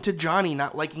 even to Johnny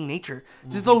not liking nature.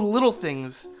 Mm-hmm. Those little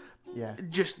things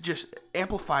just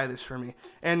amplify this for me.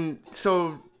 And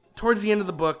so towards the end of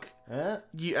the book, I'm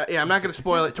not going to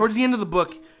spoil it. Towards the end of the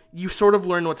book, you sort of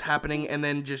learn what's happening, and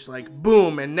then just like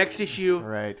boom, and next issue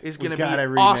is going to be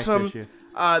awesome.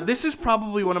 This is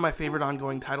probably one of my favorite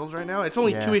ongoing titles right now. It's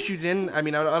only 2 issues in. I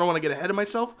mean, I don't want to get ahead of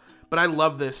myself, but I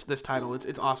love this title.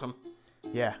 It's awesome.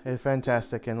 Yeah, it's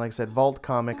fantastic. And like I said, Vault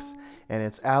Comics, and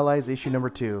it's Allies issue number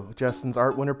 2. Justin's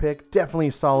art winner pick. Definitely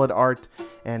solid art,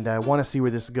 and I want to see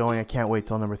where this is going. I can't wait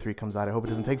till number 3 comes out. I hope it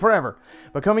doesn't take forever.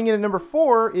 But coming in at number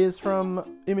 4 is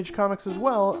from Image Comics as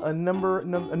well, another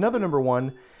number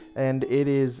 1, and it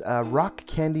is Rock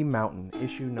Candy Mountain,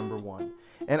 issue number 1.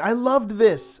 And I loved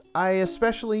this. I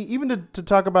especially, even to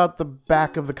talk about the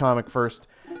back of the comic first,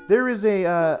 there is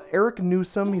Eric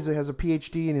Newsom. He has a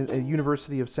PhD in the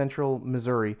University of Central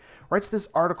Missouri. Writes this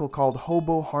article called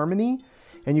Hobo Harmony,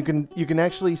 and you can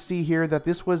actually see here that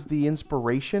this was the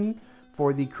inspiration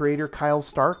for the creator Kyle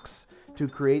Starks to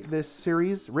create this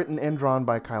series, written and drawn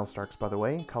by Kyle Starks, by the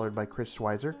way, colored by Chris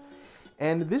Schweizer.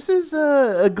 And this is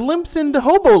a glimpse into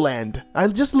Hoboland. I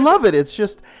just love it. It's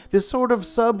just this sort of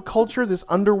subculture, this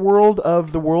underworld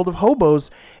of the world of hobos.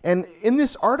 And in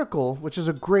this article, which is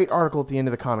a great article at the end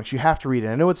of the comics, you have to read it.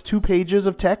 I know it's 2 pages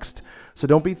of text, so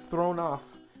don't be thrown off,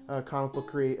 comic book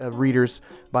readers,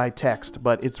 by text.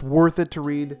 But it's worth it to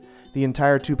read the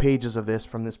entire 2 pages of this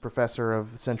from this professor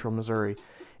of Central Missouri.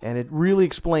 And it really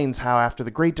explains how after the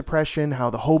Great Depression,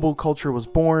 how the hobo culture was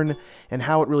born, and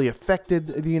how it really affected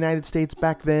the United States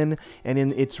back then, and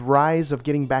in its rise of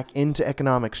getting back into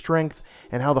economic strength,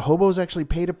 and how the hobos actually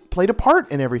played a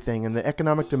part in everything in the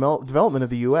economic development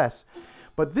of the U.S.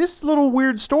 But this little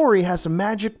weird story has some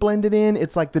magic blended in.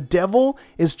 It's like the devil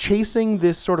is chasing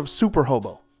this sort of super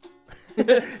hobo.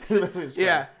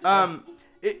 Yeah.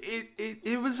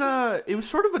 It was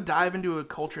sort of a dive into a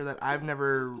culture that I've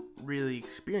never really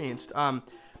experienced.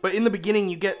 But in the beginning,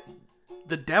 you get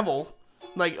the devil,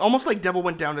 like almost like Devil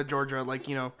Went Down to Georgia, like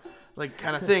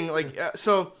kind of thing. Like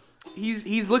so,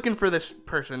 he's looking for this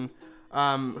person,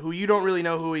 who you don't really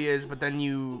know who he is, but then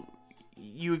you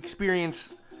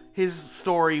experience his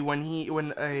story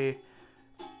when a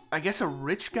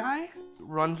rich guy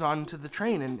runs onto the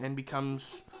train and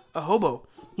becomes a hobo.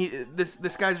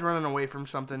 This guy's running away from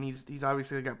something. He's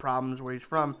obviously got problems where he's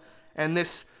from, and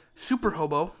this super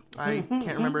hobo, I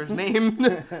can't remember his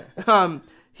name.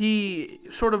 He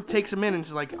sort of takes him in and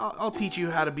is like, "I'll teach you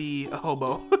how to be a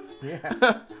hobo."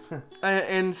 Yeah.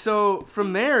 And so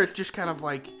from there, it's just kind of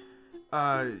like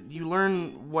you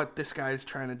learn what this guy's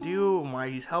trying to do and why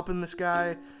he's helping this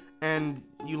guy, and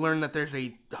you learn that there's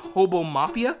a hobo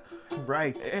mafia.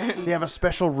 Right. They have a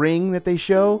special ring that they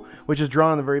show, which is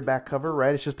drawn on the very back cover,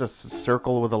 right? It's just a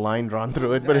circle with a line drawn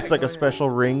through it, but it's like a special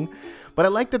ring. But I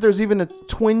like that there's even a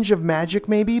twinge of magic,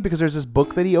 maybe, because there's this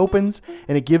book that he opens,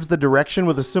 and it gives the direction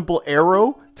with a simple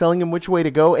arrow telling him which way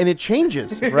to go, and it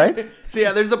changes, right? So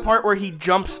yeah, there's a part where he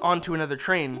jumps onto another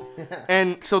train,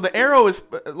 and so the arrow is,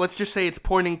 let's just say it's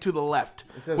pointing to the left.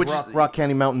 It says Rock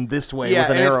Candy Mountain this way with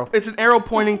an and arrow. It's an arrow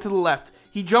pointing to the left.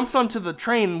 He jumps onto the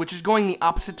train, which is going the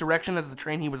opposite direction as the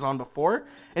train he was on before,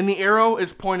 and the arrow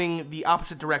is pointing the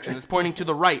opposite direction. It's pointing to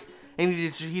the right, and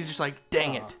he's just like,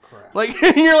 dang it. Crap. Like,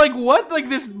 and you're like, what? Like,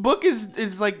 this book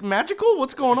is like magical?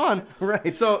 What's going on?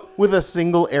 Right. So with a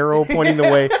single arrow pointing the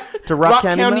way to Rock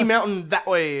Candy Mountain that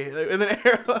way, and then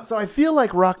arrow. So I feel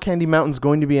like Rock Candy Mountain's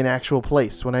going to be an actual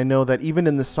place when I know that even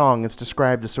in the song it's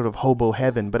described as sort of hobo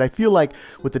heaven. But I feel like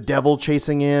with the devil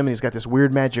chasing him and he's got this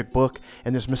weird magic book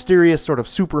and this mysterious sort of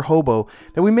super hobo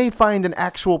that we may find an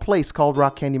actual place called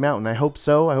Rock Candy Mountain. I hope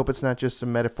so. I hope it's not just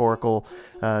some metaphorical,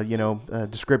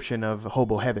 description of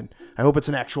hobo heaven. I hope it's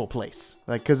an actual place,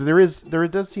 like, because there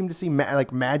does seem to see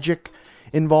magic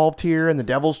involved here, and the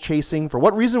devil's chasing for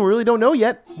what reason we really don't know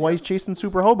yet. Why he's chasing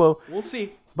Super Hobo. We'll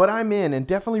see. But I'm in, and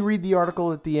definitely read the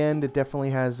article at the end. It definitely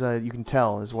has, you can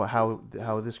tell, is how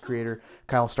this creator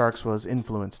Kyle Starks was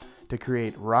influenced to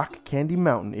create Rock Candy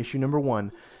Mountain, issue number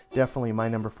 1. Definitely my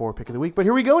number 4 pick of the week. But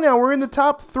here we go now. We're in the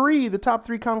top 3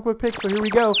 comic book picks. So here we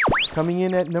go. Coming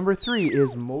in at number 3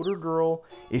 is Motor Girl,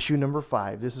 issue number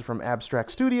 5. This is from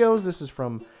Abstract Studios. This is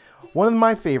from one of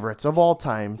my favorites of all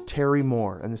time, Terry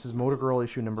Moore. And this is Motor Girl,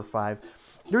 issue number 5.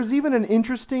 There's even an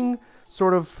interesting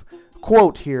sort of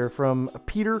quote here from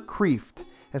Peter Kreeft.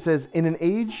 It says, "In an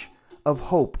age of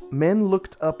hope, men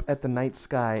looked up at the night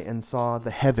sky and saw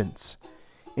the heavens.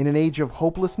 In an age of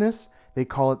hopelessness, they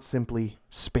call it simply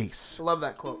space." I love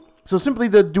that quote. So simply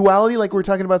the duality, like we were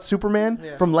talking about Superman,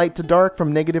 from light to dark,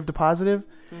 from negative to positive.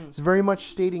 It's very much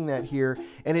stating that here,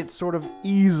 and it sort of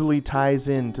easily ties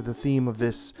into the theme of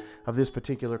this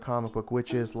particular comic book,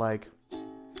 which is like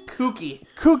Kooky.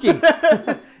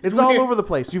 It's all over the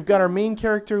place. You've got our main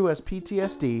character who has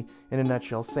PTSD, in a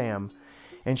nutshell, Sam.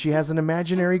 And she has an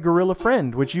imaginary gorilla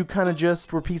friend, which you kind of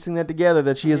just were piecing that together,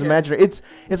 that she is imaginary. It's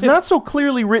not so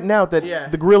clearly written out that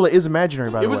the gorilla is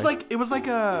imaginary, by the way. It was like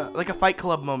a Fight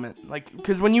Club moment. Like,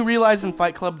 because when you realize in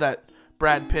Fight Club that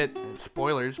Brad Pitt,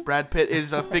 spoilers, Brad Pitt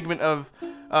is a figment of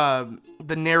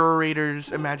the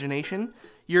narrator's imagination,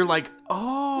 you're like,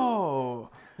 oh.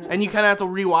 And you kind of have to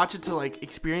rewatch it to, like,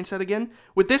 experience that again.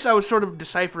 With this, I was sort of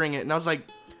deciphering it, and I was like,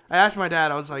 I asked my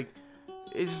dad, I was like,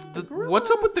 what's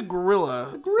up with the gorilla?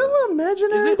 The gorilla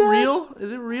imaginary? Is it Dad? real?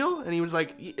 Is it real? And he was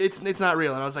like, it's not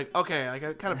real. And I was like, okay, like,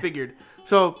 I kind of figured.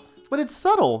 So, but it's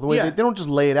subtle the way they don't just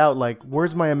lay it out like,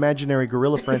 where's my imaginary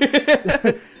gorilla friend?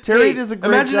 Terry does a great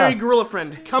imaginary job. gorilla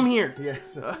friend, come here.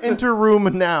 Yes. Enter room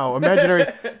now. Imaginary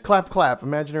clap.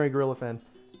 Imaginary gorilla friend,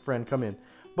 come in.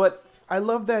 But I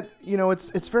love that,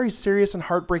 it's very serious and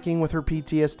heartbreaking with her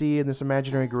PTSD and this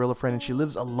imaginary gorilla friend, and she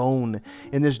lives alone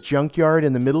in this junkyard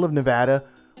in the middle of Nevada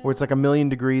where it's like 1,000,000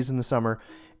 degrees in the summer,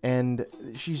 and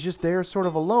she's just there sort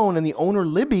of alone, and the owner,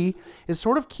 Libby, is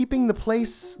sort of keeping the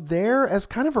place there as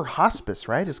kind of her hospice,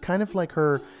 right? It's kind of like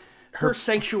her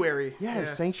sanctuary. Yeah,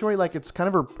 sanctuary, like it's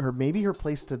kind of her maybe her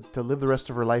place to live the rest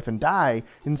of her life and die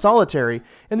in solitary.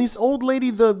 And this old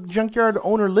lady, the junkyard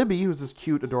owner, Libby, who's this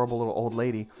cute, adorable little old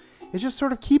lady, is just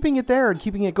sort of keeping it there and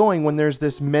keeping it going when there's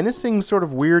this menacing sort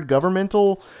of weird government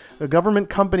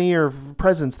company or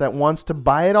presence that wants to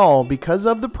buy it all because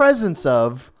of the presence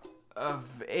of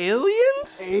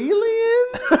aliens?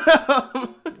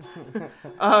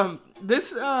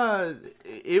 This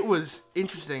it was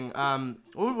interesting.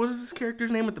 What is this character's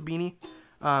name with the beanie?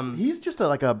 He's just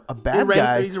a bad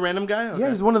guy. He's a random guy? Okay. Yeah,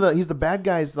 he's the bad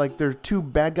guys. Like, there's 2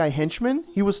 bad guy henchmen.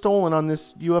 He was stolen on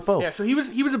this UFO. Yeah, so he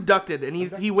was abducted, and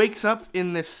he wakes up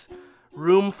in this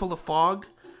room full of fog,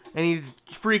 and he's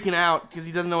freaking out because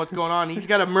he doesn't know what's going on. He's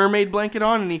got a mermaid blanket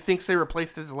on, and he thinks they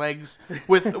replaced his legs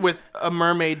with a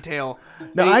mermaid tail.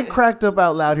 Now, I cracked up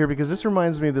out loud here because this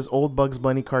reminds me of this old Bugs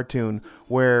Bunny cartoon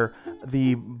where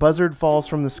the buzzard falls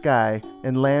from the sky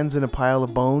and lands in a pile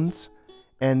of bones.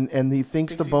 And he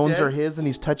thinks the bones are his, and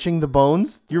he's touching the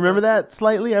bones. Do you remember that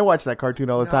slightly? I watch that cartoon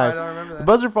all the time. I don't remember that. The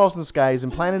buzzard falls from the sky. He's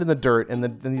implanted in the dirt, and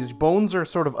these bones are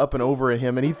sort of up and over at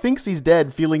him, and he thinks he's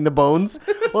dead, feeling the bones.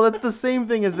 Well, that's the same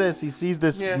thing as this. He sees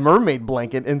this mermaid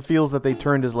blanket and feels that they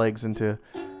turned his legs into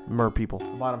mer people. The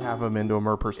bottom half of him into a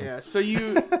mer person. Yeah. So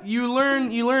you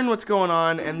learn what's going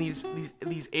on, and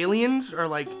these aliens are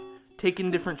like taking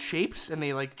different shapes, and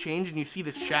they like change, and you see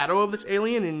the shadow of this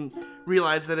alien and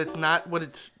realize that it's not what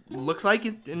it looks like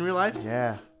in real life.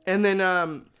 Yeah. And then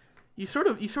you sort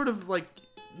of like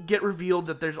get revealed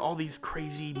that there's all these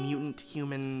crazy mutant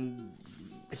humanoid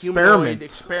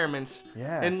experiments.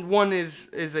 Yeah. And one is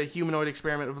a humanoid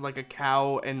experiment with like a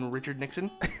cow and Richard Nixon.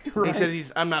 Right. And he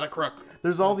says I'm not a crook.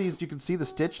 There's all these, you can see the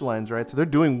stitch lines, right? So they're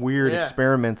doing weird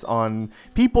experiments on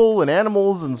people and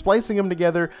animals and splicing them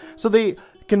together. So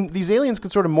these aliens can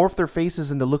sort of morph their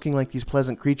faces into looking like these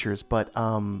pleasant creatures, but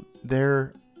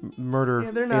they're murder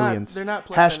aliens. They're not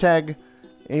pleasant. Hashtag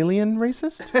alien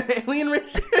racist? Alien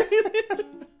racist.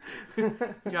 You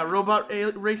got robot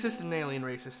racist and alien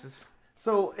racists.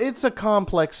 So it's a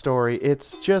complex story.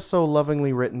 It's just so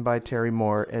lovingly written by Terry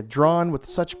Moore, drawn with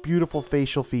such beautiful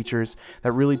facial features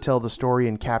that really tell the story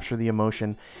and capture the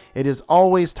emotion. It is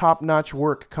always top-notch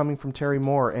work coming from Terry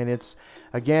Moore, and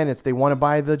they want to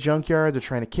buy the junkyard. They're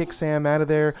trying to kick Sam out of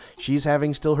there. She's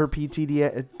having still her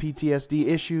PTSD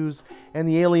issues, and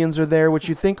the aliens are there, which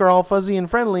you think are all fuzzy and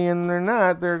friendly, and they're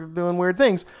not. They're doing weird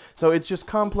things. So it's just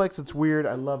complex. It's weird.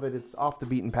 I love it. It's off the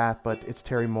beaten path, but it's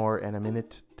Terry Moore, and I'm in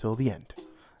it till the end.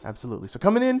 Absolutely. So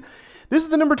coming in, this is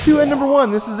the number 2 and number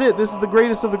 1. This is it. This is the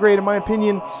greatest of the great, in my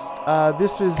opinion.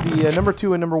 This is the number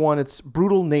 2 and number 1. It's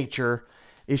Brutal Nature,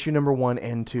 issue number 1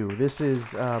 and 2. This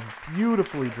is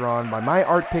beautifully drawn by my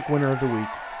art pick winner of the week,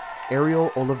 Ariel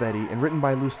Olivetti, and written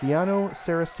by Luciano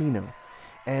Saraceno.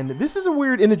 And this is a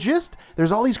weird, in a gist,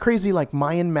 there's all these crazy like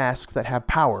Mayan masks that have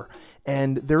power.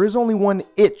 And there is only one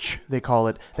itch, they call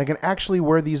it, that can actually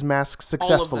wear these masks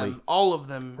successfully. All of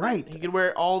them. Right. He could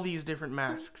wear all these different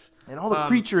masks. And all the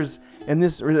creatures in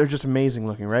this are just amazing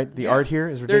looking, right? The art here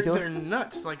is ridiculous. They're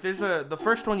nuts. Like the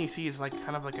first one you see is like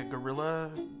kind of like a gorilla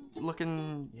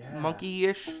looking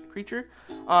monkey-ish creature.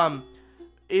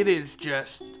 It is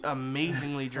just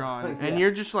amazingly drawn. And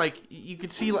you're just like, you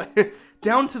could see like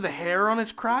down to the hair on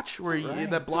his crotch where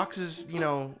that blocks his,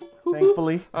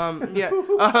 Thankfully.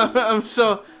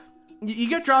 So you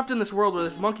get dropped in this world where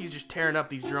this monkey's just tearing up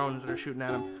these drones that are shooting at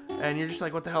him, and you're just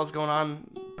like, what the hell's going on?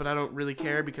 But I don't really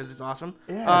care because it's awesome.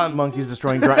 Yeah, it's monkeys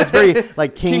destroying drones. It's very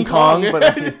like King Kong.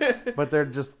 but they're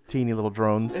just teeny little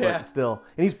drones, but still.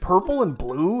 And he's purple and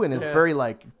blue, and his very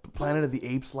like Planet of the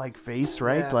Apes like face,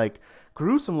 right? Yeah. Like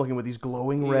gruesome looking with these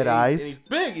glowing red eyes. He's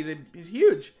big. He's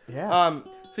huge. Yeah.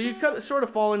 So you sort of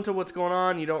fall into what's going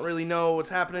on. You don't really know what's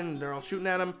happening. They're all shooting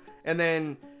at him, and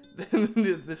then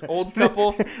this old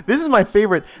couple. This is my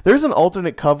favorite. There's an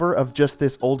alternate cover of just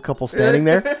this old couple standing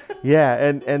there. Yeah,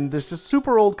 and there's this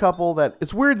super old couple that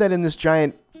it's weird that in this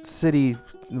giant city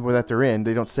that they're in,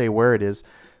 they don't say where it is.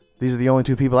 These are the only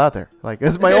 2 people out there. Like,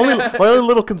 that's my only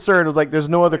little concern was like, there's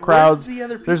no other crowds.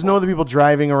 There's no other people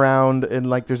driving around, and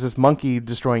like, there's this monkey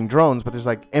destroying drones, but there's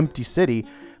like empty city.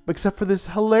 Except for this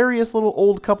hilarious little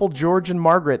old couple, George and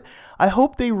Margaret. I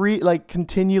hope they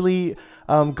continually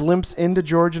glimpse into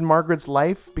George and Margaret's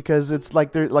life, because it's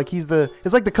like it's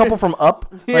like the couple from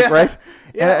Up, right?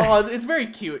 Yeah, it's very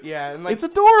cute. Yeah, and like, it's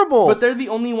adorable. But they're the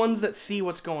only ones that see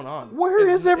what's going on. Where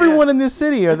is everyone in this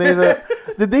city? Are they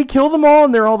did they kill them all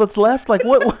and they're all that's left? Like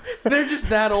what? They're just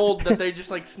that old that they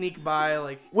just like sneak by.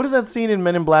 Like, what is that scene in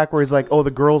Men in Black where he's like, oh,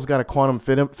 the girl's got a quantum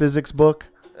physics book?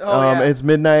 Oh, it's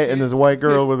midnight and there's a white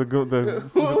girl with the physics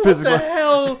book. What the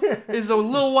hell is a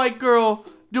little white girl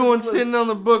doing sitting on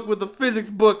the book with a physics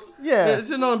book? Yeah.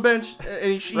 Sitting on a bench,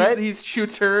 and he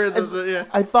shoots her.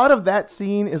 I thought of that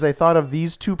scene as I thought of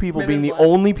these 2 people being the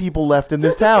only people left in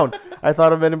this town. I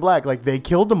thought of Men in Black. Like, they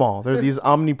killed them all. They're these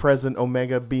omnipresent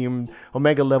Omega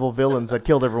level villains that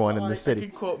killed everyone in this city. I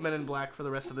could quote Men in Black for the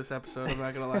rest of this episode. I'm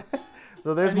not going to lie.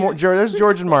 So there's more. There's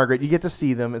George and Margaret. You get to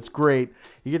see them. It's great.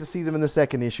 You get to see them in the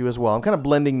second issue as well. I'm kind of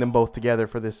blending them both together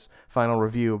for this final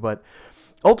review. But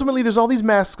ultimately, there's all these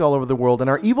masks all over the world, and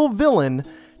our evil villain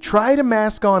tried a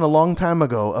mask on a long time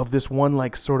ago of this one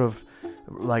sort of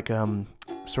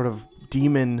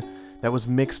demon that was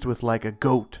mixed with like a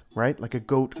goat, right? Like a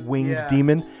goat winged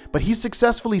demon. But he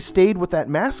successfully stayed with that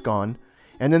mask on.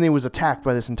 And then he was attacked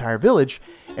by this entire village,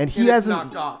 and he hasn't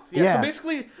knocked off. Yeah. So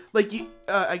basically, like,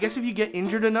 I guess if you get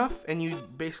injured enough and you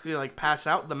basically like pass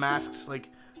out, the masks like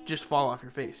just fall off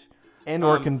your face,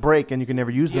 or can break, and you can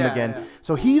never use them again. Yeah.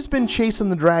 So he's been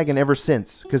chasing the dragon ever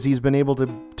since, because he's been able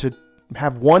to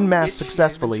have one mask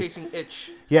successfully. He's been chasing Itch.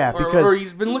 Yeah, or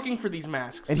he's been looking for these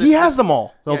masks, and he has them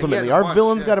all. Ultimately, our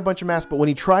villain's got a bunch of masks, but when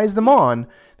he tries them on,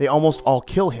 they almost all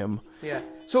kill him. Yeah.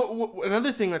 So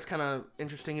another thing that's kind of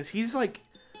interesting is he's like.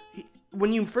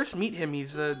 When you first meet him,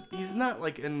 he's not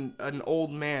like an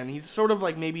old man. He's sort of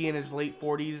like maybe in his late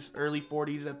 40s, early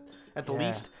 40s at the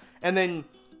least. And then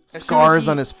scars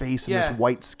on his face and this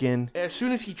white skin. As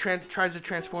soon as he tries to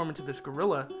transform into this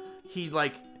gorilla, he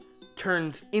like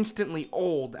turns instantly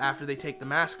old after they take the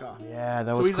mask off. Yeah,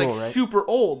 that was cool, right? So he's like super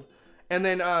old. And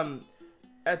then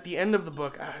at the end of the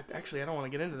book, actually, I don't want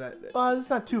to get into that. It's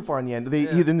not too far in the end.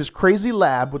 He's in this crazy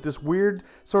lab with this weird,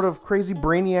 sort of crazy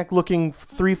brainiac-looking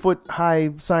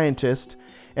 3-foot-high scientist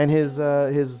and his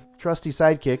trusty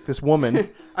sidekick, this woman.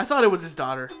 I thought it was his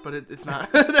daughter, but it's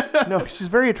not. No, she's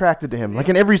very attracted to him. Like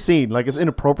in every scene, like it's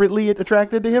inappropriately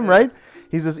attracted to him, right?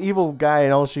 He's this evil guy,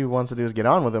 and all she wants to do is get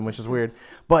on with him, which is weird.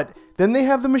 But then they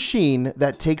have the machine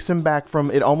that takes him back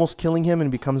from it almost killing him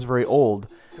and becomes very old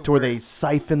to where they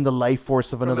siphon the life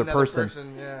force of another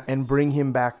person yeah. and bring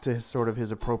him back to sort of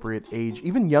his appropriate age.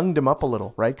 Even younged him up a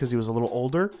little, right? Because he was a little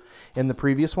older in the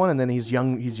previous one, and then he's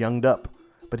younged up.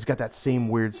 But he's got that same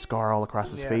weird scar all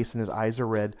across his face, and his eyes are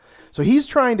red. So he's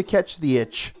trying to catch the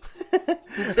itch.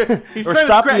 He's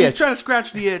trying to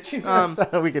scratch the itch.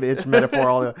 We could itch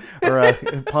metaphor or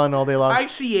pun all day long.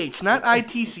 ICH, not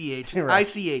ITCH. It's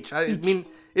Right. ICH. I mean,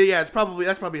 yeah, that's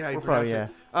probably how you pronounce it.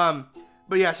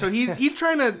 But yeah, so he's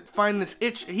trying to find this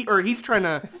itch. He's trying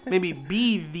to maybe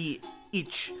be the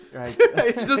itch. Right.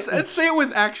 Let's say it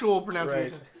with actual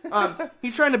pronunciation. Right.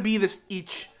 He's trying to be this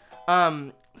itch.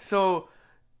 So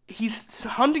he's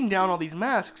hunting down all these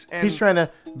masks, and He's trying to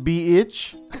be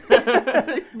itch.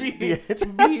 be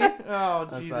oh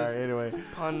Jesus! Sorry. Anyway.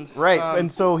 Puns. Right, and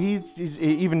so he's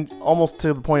even almost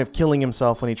to the point of killing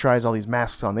himself when he tries all these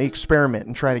masks on. They experiment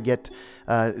and try to get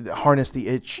harness the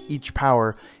itch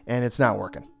power, and it's not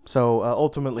working. So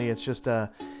ultimately, it's just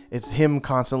it's him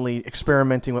constantly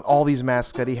experimenting with all these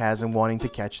masks that he has and wanting to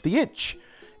catch the itch.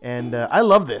 And I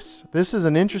love this. This is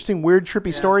an interesting, weird,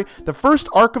 trippy story. The first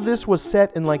arc of this was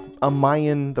set in like the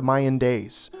Mayan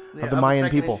days of the Mayan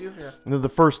people. Issue? Yeah. The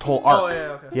first whole arc. Oh,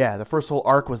 yeah, okay. Yeah, the first whole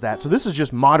arc was that. So this is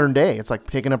just modern day. It's like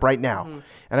taken up right now. Mm-hmm.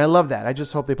 And I love that. I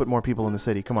just hope they put more people in the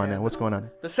city. Come on now. What's going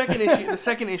on? The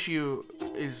second issue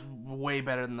is way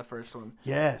better than the first one.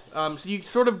 Yes. So you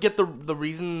sort of get the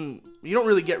reason. You don't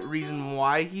really get reason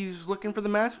why he's looking for the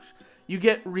masks. You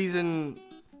get reason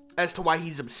as to why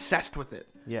he's obsessed with it.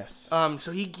 Yes.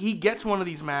 So he gets one of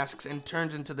these masks and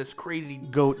turns into this crazy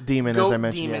Goat demon, as I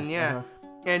mentioned. Demon, yeah. Uh-huh.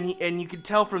 And you can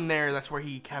tell from there that's where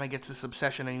he kind of gets this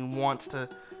obsession and he wants to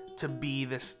be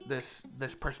this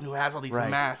person who has all these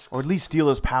masks, or at least steal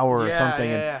his power or something,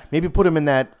 and maybe put him in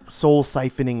that soul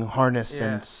siphoning harness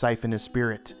and siphon his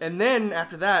spirit. And then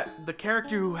after that, the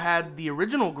character who had the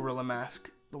original gorilla mask,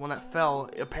 the one that fell,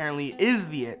 apparently is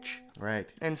the Itch. Right.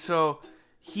 And so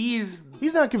he's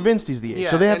not convinced he's the Itch. Yeah,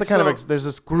 so they have to kind so- of there's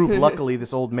this group. Luckily,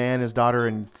 this old man, his daughter,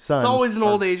 and son. it's always an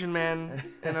old Asian man,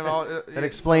 and an all that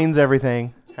explains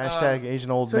everything. Hashtag Asian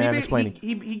old man explaining.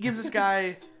 He gives this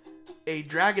guy a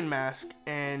dragon mask,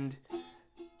 and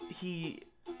he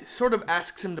sort of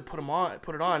asks him to put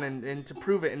it on, and to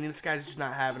prove it, and this guy's just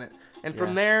not having it. And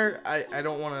from there, I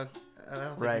don't want to. I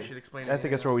don't think we should explain it. I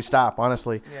think that's where we stop,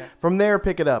 honestly. Yeah. From there,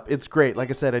 pick it up. It's great. Like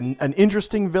I said, an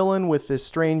interesting villain with this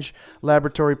strange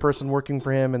laboratory person working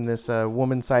for him and this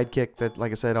woman sidekick that,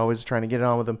 like I said, always trying to get it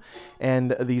on with him.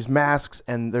 And these masks,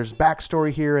 and there's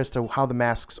backstory here as to how the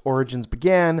masks' origins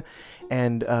began.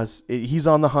 And he's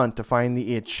on the hunt to find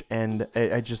the Itch. And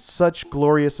just such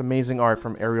glorious, amazing art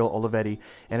from Ariel Olivetti.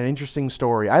 And an interesting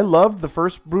story. I loved the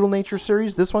first Brutal Nature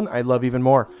series. This one, I love even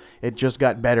more. It just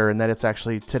got better in that it's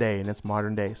actually today and it's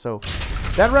modern day. So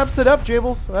that wraps it up,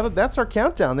 Jables. That's our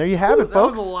countdown. There you have it,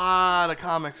 folks. That was a lot of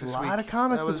comics this week. A lot of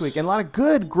comics this week. And a lot of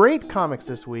good, great comics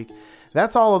this week.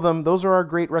 That's all of them. Those are our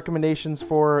great recommendations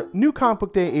for New Comic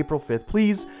Book Day, April 5th.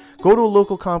 Please go to a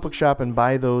local comic book shop and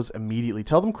buy those immediately.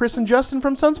 Tell them Chris and Justin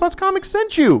from Sunspots Comics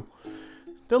sent you.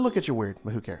 They'll look at you weird,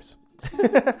 but who cares?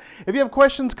 If you have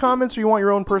questions, comments, or you want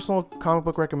your own personal comic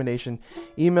book recommendation,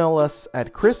 email us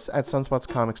at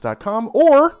chris@sunspotscomics.com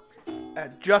or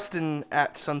at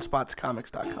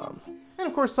justin@sunspotscomics.com. And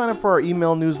of course, sign up for our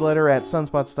email newsletter at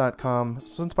sunspots.com,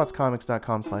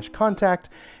 sunspotscomics.com/contact.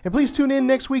 And please tune in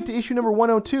next week to issue number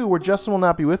 102, where Justin will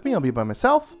not be with me. I'll be by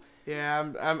myself. Yeah,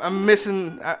 I'm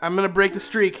missing. I'm gonna break the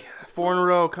streak. 4 in a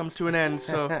row comes to an end.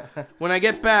 So when I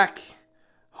get back,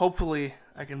 hopefully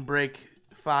I can break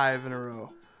 5 in a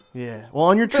row. Yeah. Well,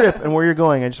 on your trip and where you're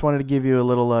going, I just wanted to give you a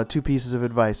little 2 pieces of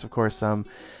advice. Of course,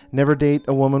 never date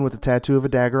a woman with a tattoo of a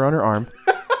dagger on her arm.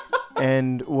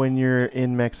 And when you're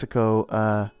in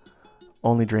Mexico,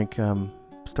 only drink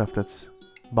stuff that's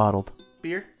bottled.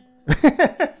 Beer? All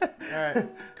right,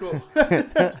 cool.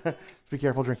 Be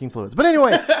careful drinking fluids. But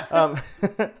anyway,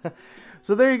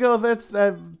 so there you go. That's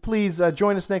please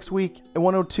join us next week at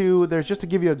 102. There's just to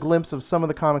give you a glimpse of some of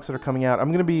the comics that are coming out. I'm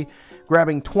going to be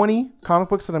grabbing 20 comic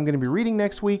books that I'm going to be reading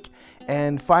next week,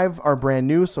 and 5 are brand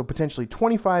new, so potentially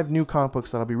 25 new comic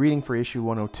books that I'll be reading for issue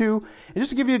 102. And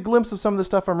just to give you a glimpse of some of the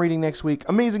stuff I'm reading next week,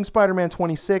 Amazing Spider-Man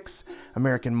 26,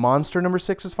 American Monster number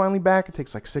 6 is finally back. It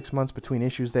takes like 6 months between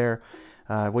issues there.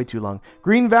 Way too long.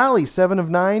 Green Valley, 7 of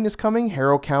 9 is coming.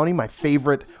 Harrow County, my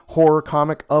favorite horror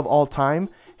comic of all time.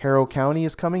 Harrow County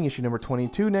is coming, issue number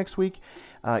 22 next week.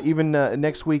 Even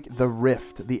next week, The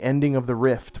Rift, the ending of The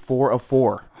Rift, 4 of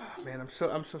 4. Oh, man, I'm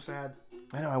so sad.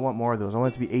 I know, I want more of those. I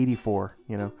want it to be 84,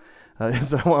 you know.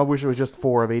 So I wish it was just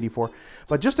 4 of 84.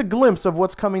 But just a glimpse of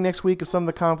what's coming next week of some of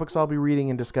the comic books I'll be reading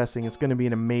and discussing. It's going to be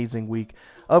an amazing week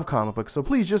of comic books. So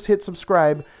please just hit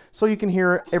subscribe so you can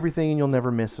hear everything and you'll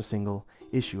never miss a single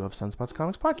issue of Sunspots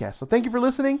Comics Podcast. So thank you for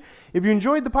listening. If you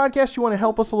enjoyed the podcast, you want to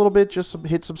help us a little bit, just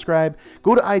hit subscribe.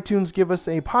 Go to iTunes, give us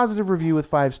a positive review with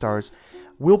 5 stars.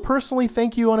 We'll personally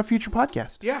thank you on a future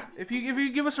podcast. Yeah, if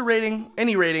you give us a rating,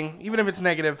 any rating, even if it's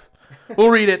negative, we'll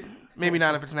read it. Maybe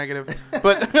not if it's negative,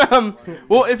 but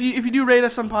well, if you do rate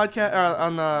us on podcast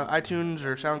on iTunes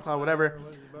or SoundCloud, whatever,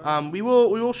 we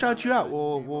will shout you out.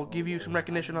 We'll give you some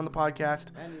recognition on the podcast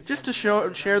just to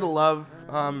share the love.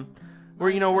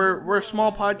 We're a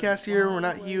small podcast here. We're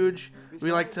not huge.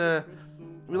 We like to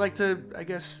I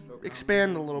guess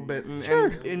expand a little bit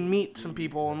and meet some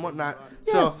people and whatnot.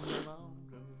 Yes. So.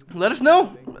 Let us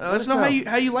know. Let us know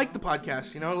how you like the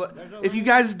podcast. You know, if you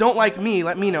guys don't like me,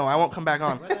 let me know. I won't come back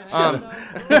on.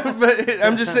 But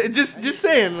I'm just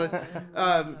saying.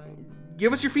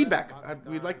 Give us your feedback.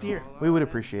 We'd like to hear. We would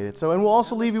appreciate it. And we'll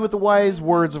also leave you with the wise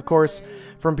words, of course,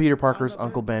 from Peter Parker's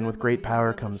Uncle Ben. With great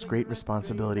power comes great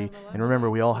responsibility. And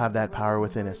remember, we all have that power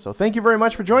within us. So thank you very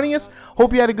much for joining us.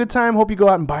 Hope you had a good time. Hope you go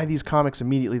out and buy these comics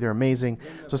immediately. They're amazing.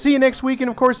 So see you next week. And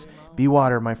of course, be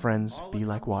water, my friends. Be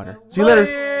like water. See you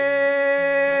later.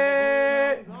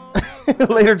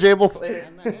 Later, Jables.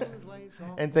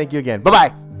 And thank you again.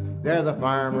 Bye-bye. There the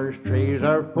farmer's trees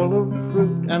are full of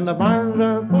fruit, and the barns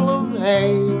are full of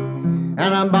hay. And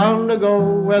I'm bound to go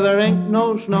where there ain't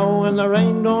no snow, and the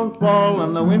rain don't fall,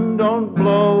 and the wind don't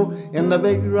blow, in the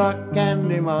big rock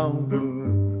candy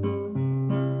mountains.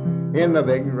 In the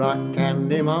big rock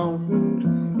candy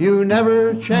mountains, you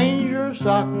never change your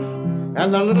socks,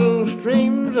 and the little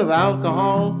streams of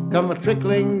alcohol come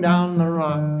a-trickling down the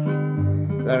rocks.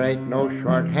 There ain't no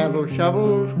short-handled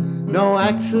shovels, no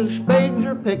axes, spades,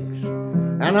 or picks,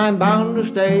 and I'm bound to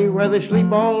stay where they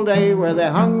sleep all day, where they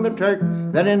hung the Turk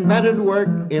that invented work,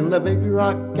 in the big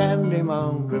rock candy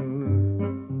mountains.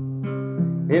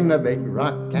 In the big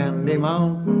rock candy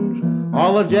mountains,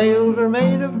 all the jails are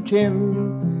made of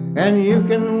tin, and you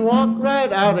can walk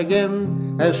right out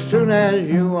again as soon as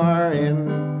you are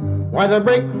in. Why, the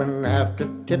brakemen have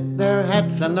to tip their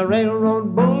hats, and the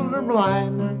railroad bulls are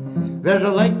blind. There's a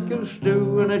lake of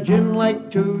stew and a gin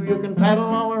lake too. You can paddle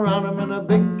all around 'em in a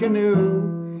big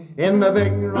canoe, in the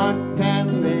big rock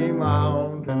candy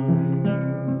mountain.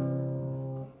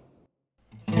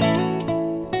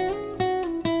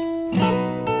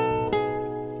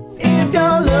 If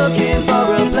you're looking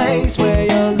for a place where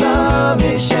your love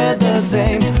is shared the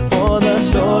same, for the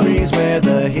stories where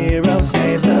the hero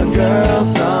saves the girl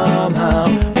somehow,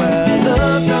 well,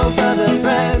 look no further,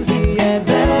 friends, the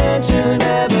adventure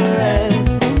never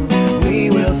ends. We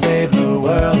will save the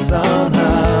world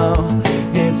somehow.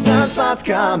 It's Sunspots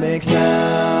Comics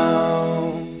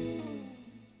now.